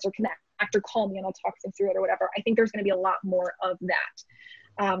do this? Or can the actor call me and I'll talk them through it or whatever. I think there's going to be a lot more of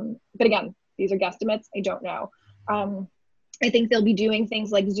that. But again, these are guesstimates. I don't know. I think they'll be doing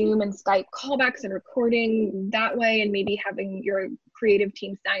things like Zoom and Skype callbacks and recording that way, and maybe having your creative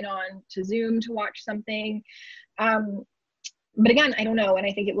team sign on to Zoom to watch something. But again, I don't know, and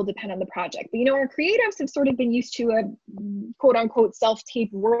I think it will depend on the project. But our creatives have sort of been used to a quote unquote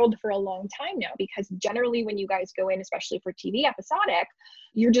self-tape world for a long time now, because generally when you guys go in, especially for TV episodic,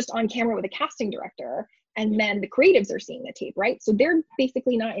 you're just on camera with a casting director, and then the creatives are seeing the tape, right? So they're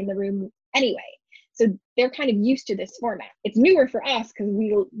basically not in the room anyway. So they're kind of used to this format. It's newer for us because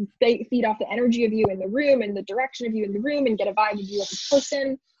they feed off the energy of you in the room and the direction of you in the room and get a vibe of you as a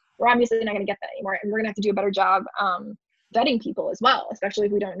person. We're obviously not going to get that anymore. And we're going to have to do a better job vetting people as well, especially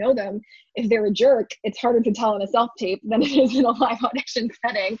if we don't know them. If they're a jerk, it's harder to tell in a self-tape than it is in a live audition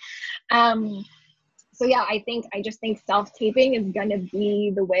setting. So yeah, I just think self-taping is going to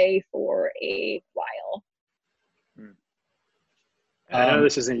be the way for a while. I know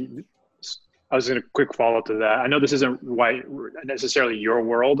this isn't... I was going to quick follow up to that. I know this isn't necessarily your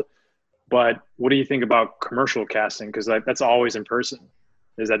world, but what do you think about commercial casting? Because that's always in person.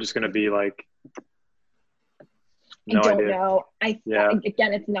 Is that just going to be like? I don't know.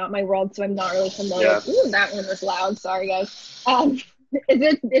 Again, it's not my world, so I'm not really familiar. Yeah. Ooh, that one was loud. Sorry, guys.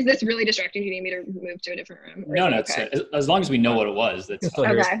 Is this really distracting? Do you need me to move to a different room? No, okay? As long as we know what it was, that's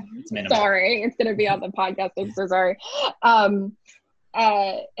okay. Sorry, it's going to be on the podcast. I'm so sorry.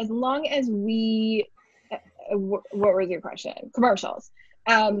 As long as what was your question? Commercials.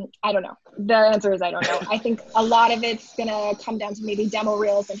 I don't know. The answer is I don't know. I think a lot of it's gonna come down to maybe demo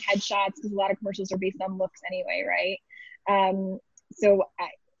reels and headshots, because a lot of commercials are based on looks anyway, right? So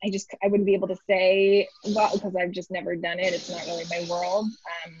I wouldn't be able to say, well, because I've just never done it. It's not really my world.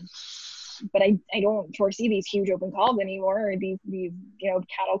 But I don't foresee these huge open calls anymore, or these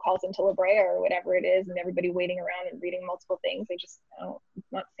cattle calls into La Brea or whatever it is, and everybody waiting around and reading multiple things. It's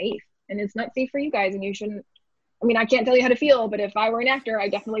not safe, and it's not safe for you guys, and you shouldn't. I mean, I can't tell you how to feel, but if I were an actor, I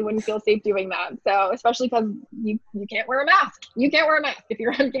definitely wouldn't feel safe doing that. So, especially because you can't wear a mask. You can't wear a mask if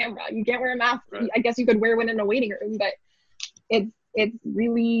you're on camera. You can't wear a mask. Right. I guess you could wear one in a waiting room, but it's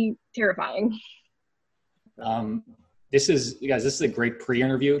really terrifying. This is a great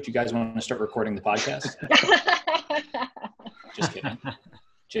pre-interview. Do you guys want to start recording the podcast? Just kidding.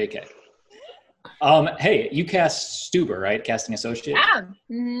 JK. Hey, you cast Stuber, right? Casting associate? Yeah.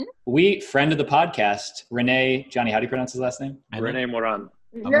 Mm-hmm. Friend of the podcast, Renee, Johnny, how do you pronounce his last name? Renee Moran.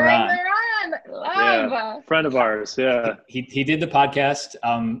 Moran. Love. Yeah. Friend of ours, yeah. He did the podcast.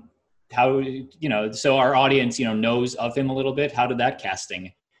 So our audience, knows of him a little bit. How did that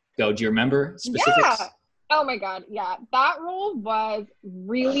casting go? Do you remember specifics? Yeah. Oh my God. Yeah. That role was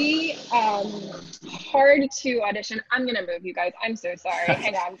really hard to audition. I'm going to move you guys. I'm so sorry.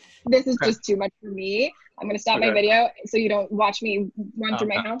 Hang on. This is just too much for me. I'm going to stop my video so you don't watch me run through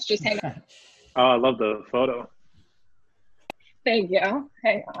my house. Just hang on. Oh, I love the photo. Thank you.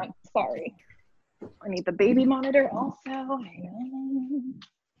 Hang on. Sorry. I need the baby monitor also. I know.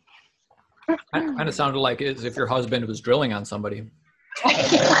 That kind of sounded like as if your husband was drilling on somebody.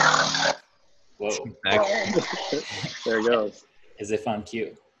 Whoa. There it goes. As if on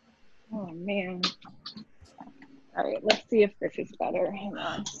cue. Oh man. All right, let's see if this is better. Hang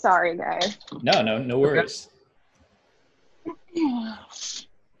on. Sorry, guys. No worries.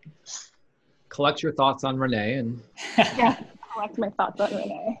 Collect your thoughts on Renee and Yeah, collect my thoughts on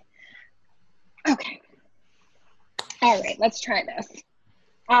Renee. Okay. All right, let's try this.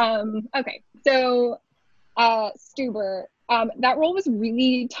 Okay, so Stuber, that role was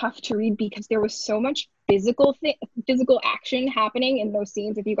really tough to read because there was so much physical action happening in those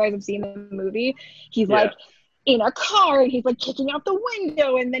scenes. If you guys have seen the movie, he's like in a car and he's like kicking out the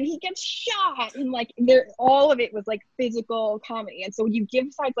window and then he gets shot and like there, all of it was like physical comedy. And so when you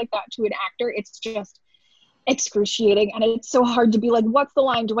give sides like that to an actor, it's just excruciating, and it's so hard to be like, what's the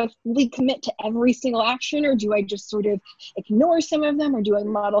line? Do I fully commit to every single action, or do I just sort of ignore some of them, or do I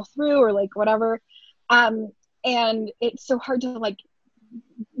muddle through, or like whatever? And it's so hard to like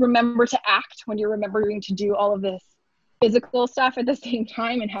remember to act when you're remembering to do all of this physical stuff at the same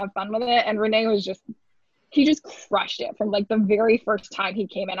time and have fun with it. And Renee was just, he just crushed it from like the very first time he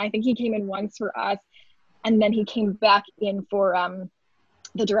came in. I think he came in once for us, and then he came back in for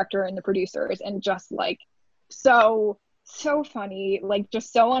the director and the producers, and just like so funny, like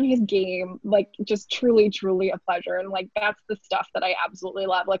just so on his game, like just truly a pleasure. And like that's the stuff that I absolutely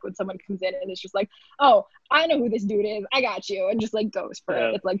love, like when someone comes in and it's just like, oh, I know who this dude is, I got you, and just like goes for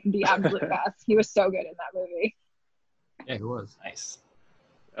it. It's like the absolute best. He was so good in that movie. yeah, he was Nice.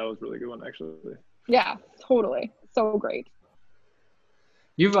 That was a really good one, actually. Yeah, totally, so great.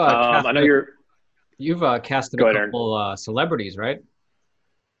 You've I know you've casted Go a ahead, couple celebrities, right?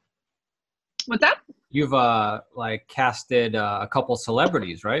 What's that? You've like casted a couple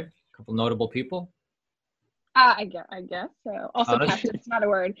celebrities, right? A couple notable people. I guess so. Also, that's cast, it's not a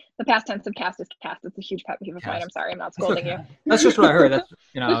word. The past tense of cast is cast. It's a huge pet peeve of mine. I'm sorry, I'm not scolding you. That's just what I heard. That's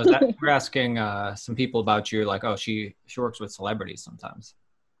we're asking some people about you, like, oh, she works with celebrities sometimes.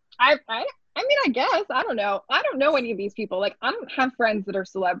 I mean, I guess. I don't know. I don't know any of these people. Like, I don't have friends that are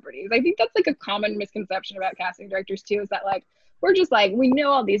celebrities. I think that's like a common misconception about casting directors too, is that like, we're just like, we know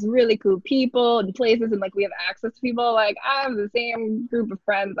all these really cool people and places, and like we have access to people. Like, I have the same group of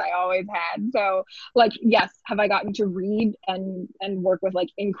friends I always had. So like, yes, have I gotten to read and work with like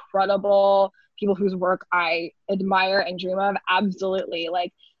incredible people whose work I admire and dream of? Absolutely.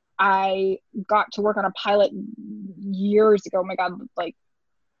 Like, I got to work on a pilot years ago. Oh my God, like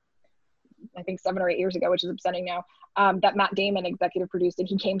I think 7 or 8 years ago, which is upsetting now, that Matt Damon executive produced, and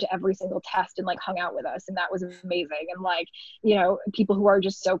he came to every single test and like hung out with us, and that was amazing. And like, you know, people who are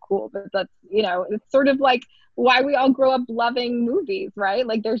just so cool. But that's, you know, it's sort of like why we all grow up loving movies, right?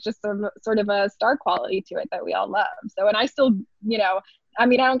 Like there's just some sort of a star quality to it that we all love. So, and I still, you know, I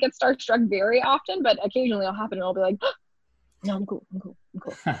mean, I don't get starstruck very often, but occasionally it'll happen and I'll be like, oh, no, I'm cool.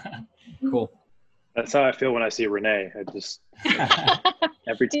 Cool. That's how I feel when I see Renee. I just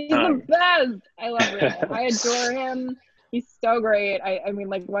every He's time. the best. I love Renee. I adore him. He's so great. I mean,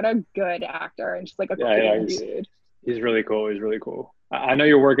 like, what a good actor, and just like a cool dude. He's really cool. He's really cool. I know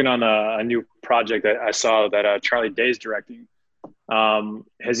you're working on a new project that I saw that Charlie Day's directing. Have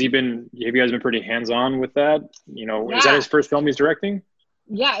you guys been pretty hands-on with that? You know, Is that his first film he's directing?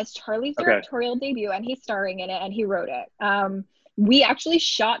 Yeah, it's Charlie's directorial debut, and he's starring in it, and he wrote it. We actually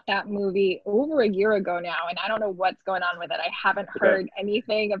shot that movie over a year ago now, and I don't know what's going on with it. I haven't heard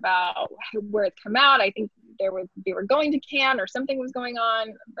anything about where it's come out. I think they were going to Cannes or something was going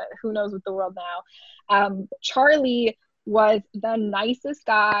on, but who knows with the world now. Charlie was the nicest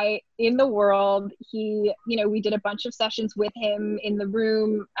guy in the world. He, you know, we did a bunch of sessions with him in the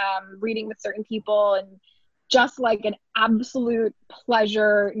room, reading with certain people, and just like an absolute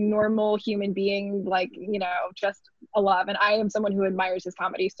pleasure, normal human being, like, you know, just a love. And I am someone who admires his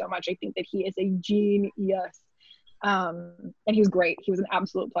comedy so much. I think that he is a genius. And he was great. He was an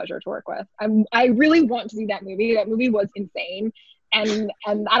absolute pleasure to work with. I really want to see that movie. That movie was insane. And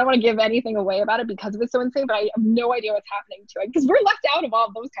I don't want to give anything away about it because it was so insane, but I have no idea what's happening to it, because we're left out of all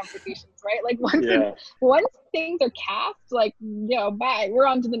of those conversations, right? Like once things are cast, like, you know, bye, we're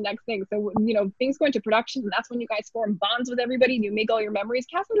on to the next thing. So, you know, things go into production, and that's when you guys form bonds with everybody and you make all your memories.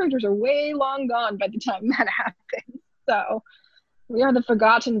 Casting directors are way long gone by the time that happens. So we are the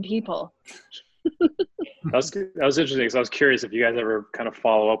forgotten people. That was interesting, because I was curious if you guys ever kind of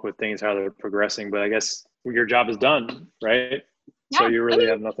follow up with things, how they're progressing, but I guess your job is done, right? Yeah, so you really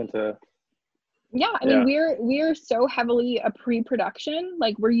have nothing to. Yeah, I mean, we're so heavily a pre-production.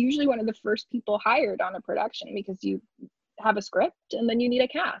 Like, we're usually one of the first people hired on a production, because you have a script and then you need a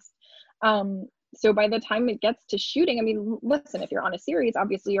cast. So by the time it gets to shooting, I mean, listen, if you're on a series,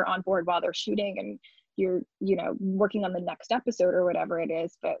 obviously you're on board while they're shooting and you're, you know, working on the next episode or whatever it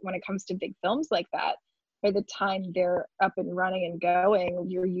is. But when it comes to big films like that, by the time they're up and running and going,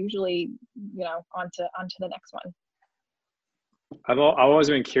 you're usually, you know, onto the next one. I've always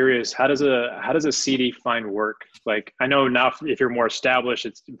been curious, how does a CD find work? Like, I know now if you're more established,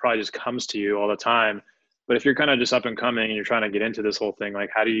 it probably just comes to you all the time. But if you're kind of just up and coming and you're trying to get into this whole thing, like,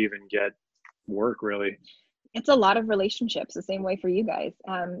 how do you even get work really? It's a lot of relationships, the same way for you guys.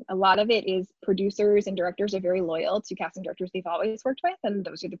 A lot of it is producers and directors are very loyal to casting directors they've always worked with, and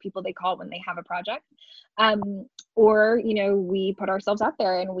those are the people they call when they have a project. Or, you know, we put ourselves out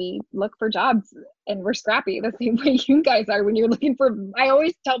there and we look for jobs, and we're scrappy the same way you guys are when you're looking for, I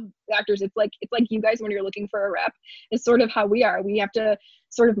always tell actors, it's like you guys when you're looking for a rep, is sort of how we are. We have to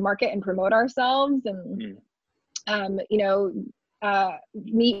sort of market and promote ourselves and, you know,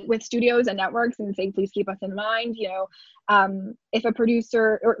 meet with studios and networks and say, please keep us in mind. You know, if a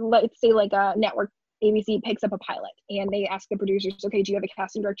producer, or let's say like a network, ABC picks up a pilot and they ask the producers, okay, do you have a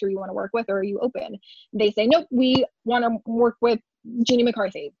casting director you want to work with, or are you open? They say, nope, we want to work with Jeannie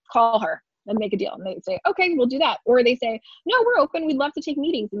McCarthy, call her and make a deal. And they say, okay, we'll do that. Or they say, no, we're open, we'd love to take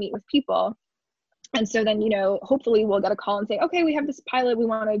meetings and meet with people. And so then, you know, hopefully we'll get a call and say, okay, we have this pilot, we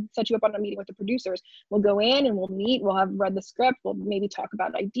want to set you up on a meeting with the producers. We'll go in and we'll meet, we'll have read the script, we'll maybe talk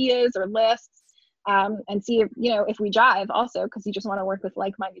about ideas or lists, and see if, you know, if we jive also, because you just want to work with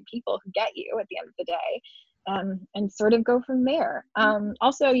like-minded people who get you at the end of the day, and sort of go from there.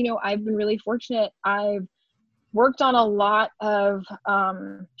 Also, you know, I've been really fortunate. I've worked on a lot of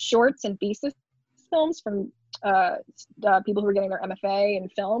shorts and thesis films from people who are getting their MFA in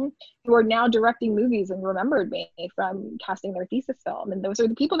film, who are now directing movies and remembered me from casting their thesis film. And those are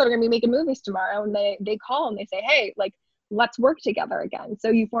the people that are going to be making movies tomorrow. And they call and they say, hey, like, let's work together again. So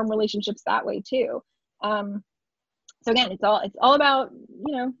you form relationships that way too. So again, it's all about,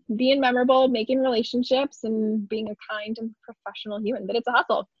 you know, being memorable, making relationships, and being a kind and professional human. But it's a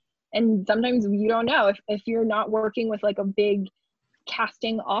hustle. And sometimes you don't know if you're not working with like a big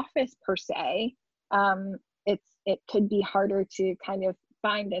casting office per se, it could be harder to kind of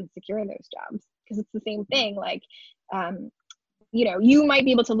find and secure those jobs, because it's the same thing. Like, you know, you might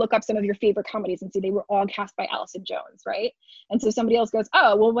be able to look up some of your favorite comedies and see they were all cast by Allison Jones, right? And so somebody else goes,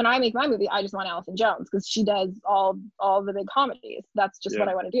 oh, well, when I make my movie, I just want Allison Jones because she does all the big comedies. That's just what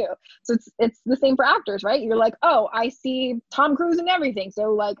I want to do. So it's the same for actors, right? You're like, oh, I see Tom Cruise in everything,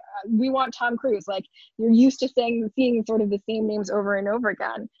 so like we want Tom Cruise. Like, you're used to seeing sort of the same names over and over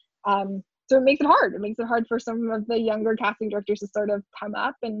again. So it makes it hard. It makes it hard for some of the younger casting directors to sort of come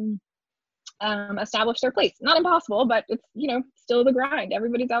up and establish their place. Not impossible, but it's, you know, still the grind.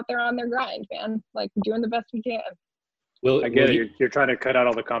 Everybody's out there on their grind, man. Like, doing the best we can. I get it. You're trying to cut out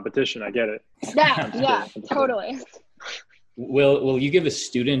all the competition. I get it. Yeah, totally. Will you give a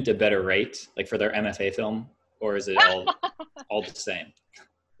student a better rate, like for their MFA film, or is it all the same?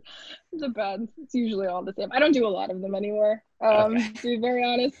 Depends. It's usually all the same. I don't do a lot of them anymore, to be very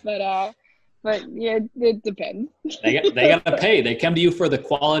honest, but yeah, it depends. They got to pay. They come to you for the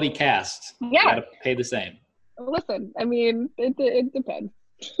quality cast. Yeah. You got to pay the same. Listen, I mean, it depends.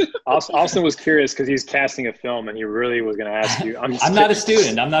 Austin was curious because he's casting a film and he really was going to ask you. I'm not a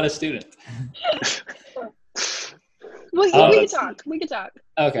student. I'm not a student. We can talk.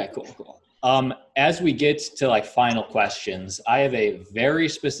 Okay, cool. As we get to like final questions, I have a very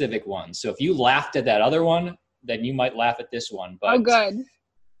specific one. So if you laughed at that other one, then you might laugh at this one. But, oh, good.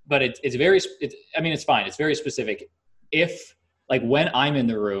 But it's fine. It's very specific. If, like, when I'm in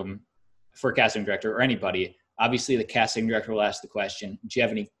the room for a casting director or anybody, obviously the casting director will ask the question, do you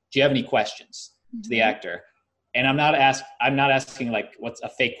have any questions to the actor? And I'm not asking like what's a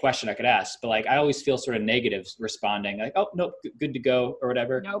fake question I could ask, but like I always feel sort of negative responding, like, oh, nope, good to go or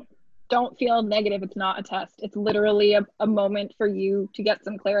whatever. Nope. Don't feel negative. It's not a test. It's literally a moment for you to get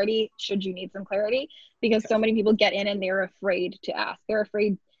some clarity, should you need some clarity, because so many people get in and they're afraid to ask. They're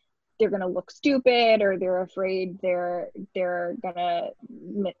afraid they're going to look stupid, or they're afraid they're going to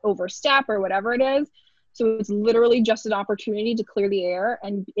overstep or whatever it is. So it's literally just an opportunity to clear the air,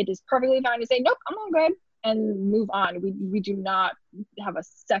 and it is perfectly fine to say, nope, I'm all good, and move on. We do not have a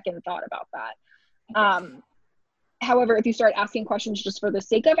second thought about that. However, if you start asking questions just for the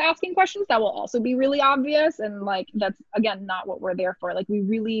sake of asking questions, that will also be really obvious. And like, that's, again, not what we're there for. Like,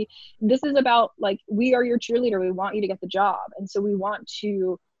 this is about, like, we are your cheerleader. We want you to get the job. And so we want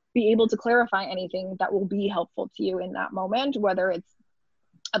to be able to clarify anything that will be helpful to you in that moment, whether it's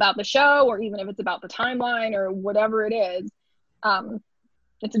about the show or even if it's about the timeline or whatever it is.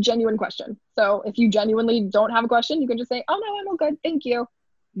 It's a genuine question. So if you genuinely don't have a question, you can just say, oh no, I'm all good, thank you.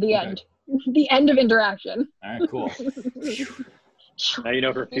 The end. the end of interaction. All right, cool. Now you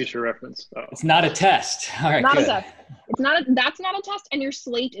know for future reference. Oh. It's not a test. All right, Not good. a test. That's not a test, and your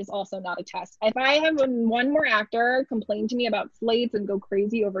slate is also not a test. If I have one more actor complain to me about slates and go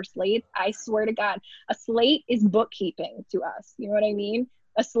crazy over slates, I swear to God, a slate is bookkeeping to us. You know what I mean?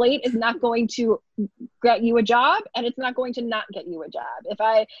 A slate is not going to get you a job, and it's not going to not get you a job. If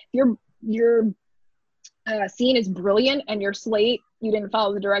your scene is brilliant and your slate, you didn't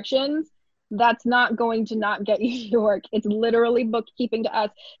follow the directions, that's not going to not get you to work. It's literally bookkeeping to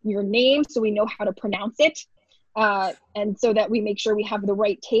us. Your name, so we know how to pronounce it, and so that we make sure we have the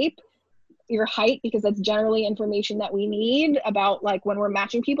right tape. Your height, because that's generally information that we need about, like, when we're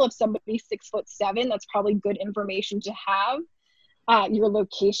matching people. If somebody's 6'7", that's probably good information to have. Your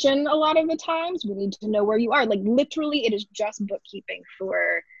location, a lot of the times we need to know where you are. Like, literally, it is just bookkeeping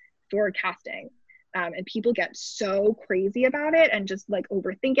for casting. And people get so crazy about it and just like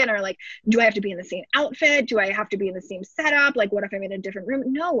overthink it, or like, do I have to be in the same outfit? Do I have to be in the same setup? Like, what if I'm in a different room?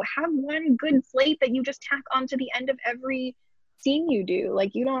 No, have one good slate that you just tack on to the end of every scene you do.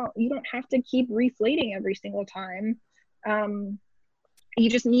 Like, you don't have to keep reslating every single time. You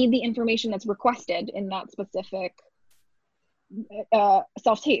just need the information that's requested in that specific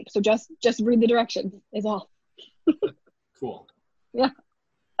self-tape. So just read the directions is all. Cool. Yeah.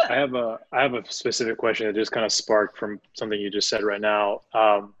 I have a specific question that just kind of sparked from something you just said right now.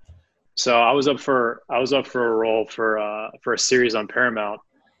 So I was up for a role for a series on Paramount,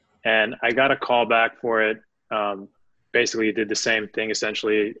 and I got a call back for it. Basically did the same thing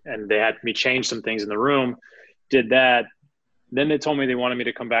essentially, and they had me change some things in the room. Did that. Then they told me they wanted me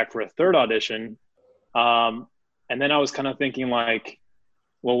to come back for a third audition. And then I was kind of thinking like,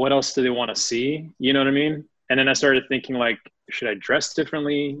 well, what else do they want to see? You know what I mean? And then I started thinking like, should I dress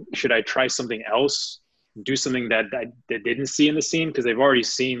differently? Should I try something else? Do something that they didn't see in the scene? Because they've already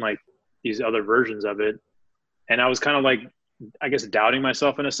seen like these other versions of it. And I was kind of like, I guess, doubting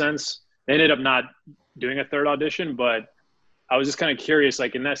myself in a sense. They ended up not doing a third audition, but I was just kind of curious,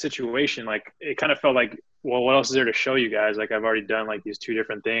 like in that situation, like it kind of felt like, well, what else is there to show you guys? Like I've already done like these two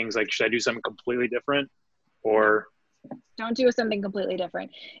different things. Like, should I do something completely different or? Don't do something completely different.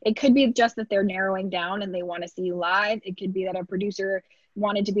 It could be just that they're narrowing down and they want to see you live. It could be that a producer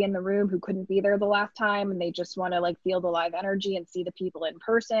wanted to be in the room who couldn't be there the last time, and they just want to like feel the live energy and see the people in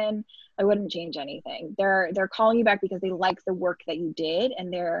person. I wouldn't change anything. They're calling you back because they like the work that you did,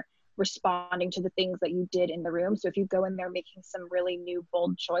 and they're responding to the things that you did in the room. So if you go in there making some really new,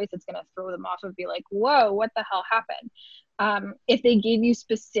 bold choice, it's going to throw them off and be like, whoa, what the hell happened? If they gave you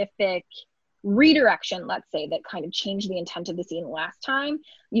specific redirection, let's say, that kind of changed the intent of the scene last time,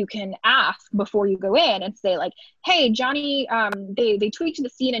 you can ask before you go in and say like, hey, Johnny, they tweaked the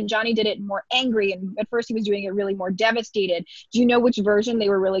scene and Johnny did it more angry, and at first he was doing it really more devastated. Do you know which version they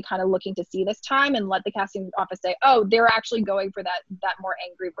were really kind of looking to see this time? And let the casting office say, oh, they're actually going for that more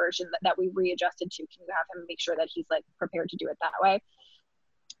angry version that we readjusted to. Can you have him make sure that he's like prepared to do it that way?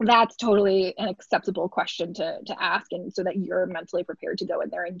 That's totally an acceptable question to ask, and so that you're mentally prepared to go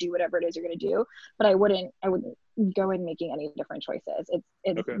in there and do whatever it is you're going to do. But I wouldn't go in making any different choices.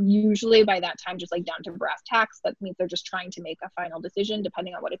 It's okay. Usually by that time just like down to brass tacks. That means they're just trying to make a final decision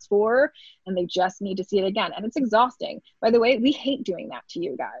depending on what it's for, and they just need to see it again. And it's exhausting. By the way, we hate doing that to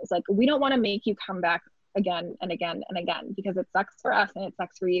you guys. Like, we don't want to make you come back again and again and again, because it sucks for us and it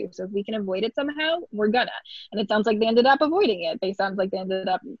sucks for you. So if we can avoid it somehow, we're gonna. And it sounds like they ended up avoiding it. It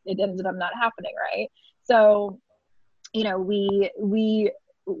ended up not happening, right? So, you know, we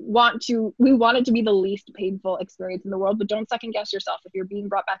want it to be the least painful experience in the world, but don't second guess yourself. If you're being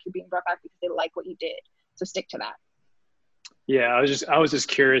brought back, you're being brought back because they like what you did. So stick to that. Yeah, I was just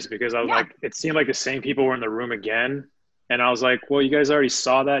curious because I was like, it seemed like the same people were in the room again. And I was like, well, you guys already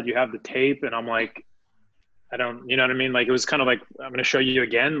saw that. You have the tape. And I'm like, I don't, you know what I mean? Like, it was kind of like, I'm going to show you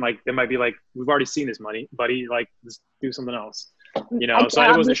again. Like, they might be like, we've already seen this, buddy. Like, let's do something else, you know? So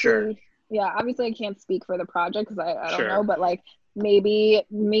I wasn't sure. Yeah, obviously I can't speak for the project because I don't know, but like, maybe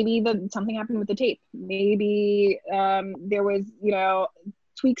something happened with the tape. Maybe there was, you know,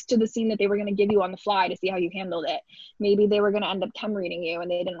 tweaks to the scene that they were going to give you on the fly to see how you handled it. Maybe they were going to end up chem reading you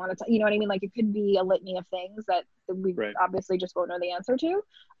and they didn't want to, you know what I mean? Like, it could be a litany of things that we obviously just won't know the answer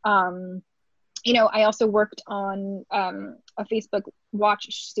to. You know, I also worked on a Facebook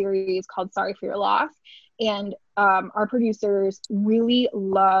watch series called Sorry for Your Loss. And our producers really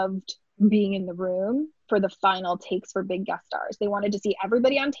loved being in the room for the final takes for big guest stars. They wanted to see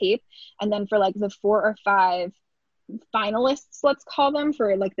everybody on tape. And then for like the 4 or 5 finalists, let's call them,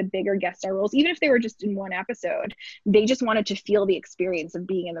 for like the bigger guest star roles, even if they were just in one episode, they just wanted to feel the experience of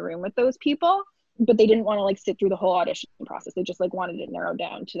being in the room with those people. but they didn't want to like sit through the whole audition process. They just like wanted it narrowed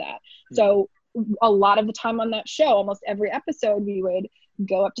down to that. So a lot of the time on that show, almost every episode, we would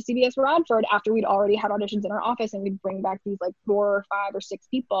go up to CBS Radford after we'd already had auditions in our office, and we'd bring back these like 4 or 5 or 6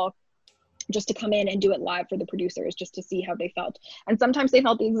 people just to come in and do it live for the producers, just to see how they felt. And sometimes they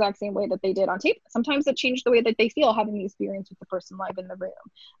felt the exact same way that they did on tape. Sometimes it changed the way that they feel having the experience with the person live in the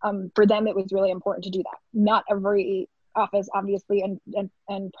room. For them, it was really important to do that. Not every office, obviously,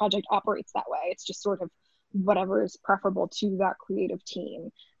 and project operates that way. It's just sort of whatever is preferable to that creative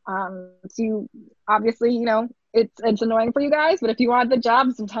team. So obviously, you know, it's annoying for you guys, but if you want the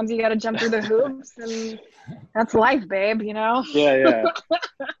job, sometimes you got to jump through the hoops, and that's life, babe, you know? Yeah.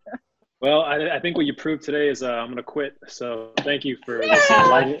 Well, I think what you proved today is I'm going to quit. So thank you for this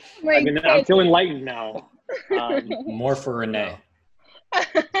enlightenment. I'm feeling enlightened now. More for Renee.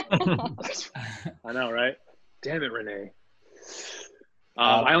 I know, right? Damn it, Renee.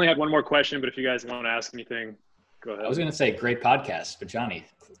 I only had one more question, but if you guys want to ask anything, go ahead. I was going to say great podcast, but Johnny,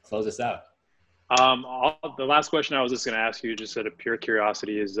 close us out. The last question I was just going to ask you, just out of pure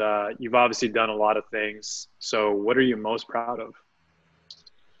curiosity, is you've obviously done a lot of things. So what are you most proud of?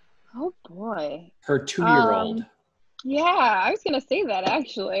 Oh boy. Her 2-year-old. Yeah, I was going to say that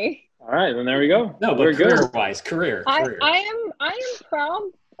actually. All right, then there we go. No, but career-wise, career. I am proud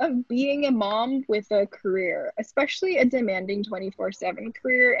of being a mom with a career, especially a demanding 24/7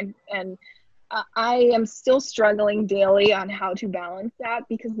 career, and I am still struggling daily on how to balance that,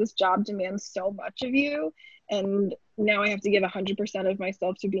 because this job demands so much of you, and now I have to give 100% of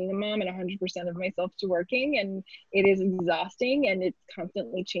myself to being a mom and 100% of myself to working, and it is exhausting and it's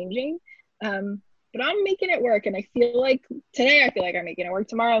constantly changing. But I'm making it work, and I feel like today I'm making it work.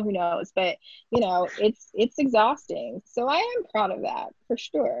 Tomorrow, who knows? But you know, it's exhausting. So I am proud of that for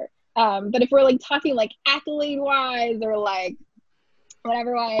sure. But if we're like talking like accolade wise or like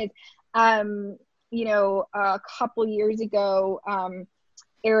whatever wise, you know, a couple years ago,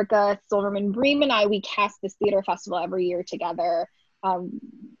 Erica Silverman Bream and we cast this theater festival every year together.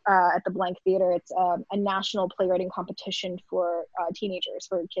 At the Blank Theater. It's a national playwriting competition for teenagers,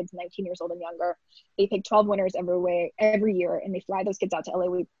 for kids 19 years old and younger. They pick 12 winners every year, and they fly those kids out to LA.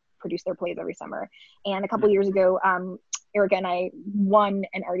 We produce their plays every summer. And a couple years ago, Erica and I won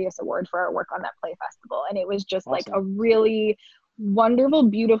an Artios Award for our work on that play festival. And it was just awesome. Like a really wonderful,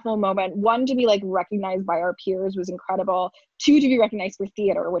 beautiful moment. 1, to be like recognized by our peers was incredible. 2, to be recognized for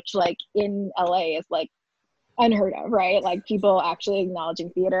theater, which like in LA is like unheard of, right? Like people actually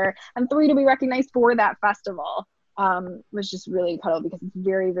acknowledging theater. And 3, to be recognized for that festival was just really incredible, because it's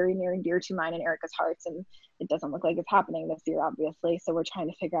very, very near and dear to mine and Erica's hearts, and it doesn't look like it's happening this year, obviously. So we're trying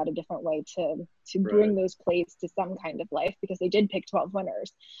to figure out a different way to bring those plays to some kind of life, because they did pick 12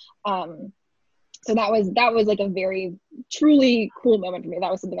 winners. So that was like a very truly cool moment for me.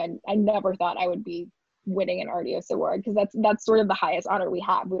 That was something I never thought I would be winning an Artios Award, because that's sort of the highest honor we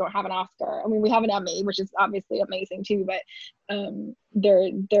have. We don't have an Oscar. I mean, we have an Emmy, which is obviously amazing too, but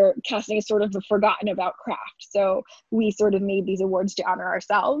their casting is sort of a forgotten about craft. So we sort of made these awards to honor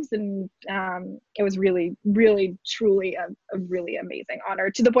ourselves, and it was really, really, truly a really amazing honor,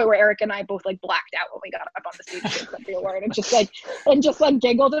 to the point where Eric and I both like blacked out when we got up on the stage to accept the award, and just like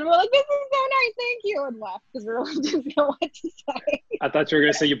giggled, and we're like, "This is so nice, thank you," and left, because we really didn't know what to say. I thought you were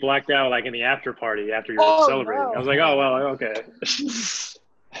gonna say you blacked out like in the after party after you were celebrating. No. I was like, oh well, okay.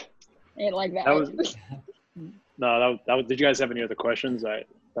 Ain't like that. That was. Did you guys have any other questions? That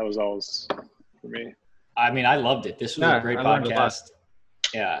was all for me. I mean, I loved it. This was a great podcast.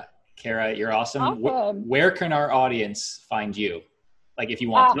 Yeah, Kara, you're awesome. Where can our audience find you? Like, if you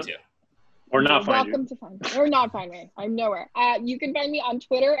want to. Or not find you. Welcome to find me. Or not find me. I'm nowhere. You can find me on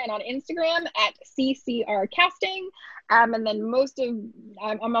Twitter and on Instagram at CCR Casting. And then I'm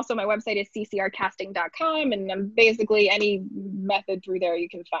also, my website is ccrcasting.com. And I'm basically any method through there you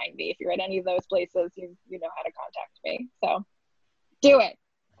can find me. If you're at any of those places, you know how to contact me. So do it.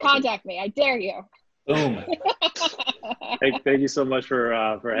 Contact me. I dare you. Boom. Thank you so much for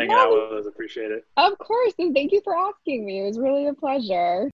hanging out with us. Appreciate it. Of course. And thank you for asking me. It was really a pleasure.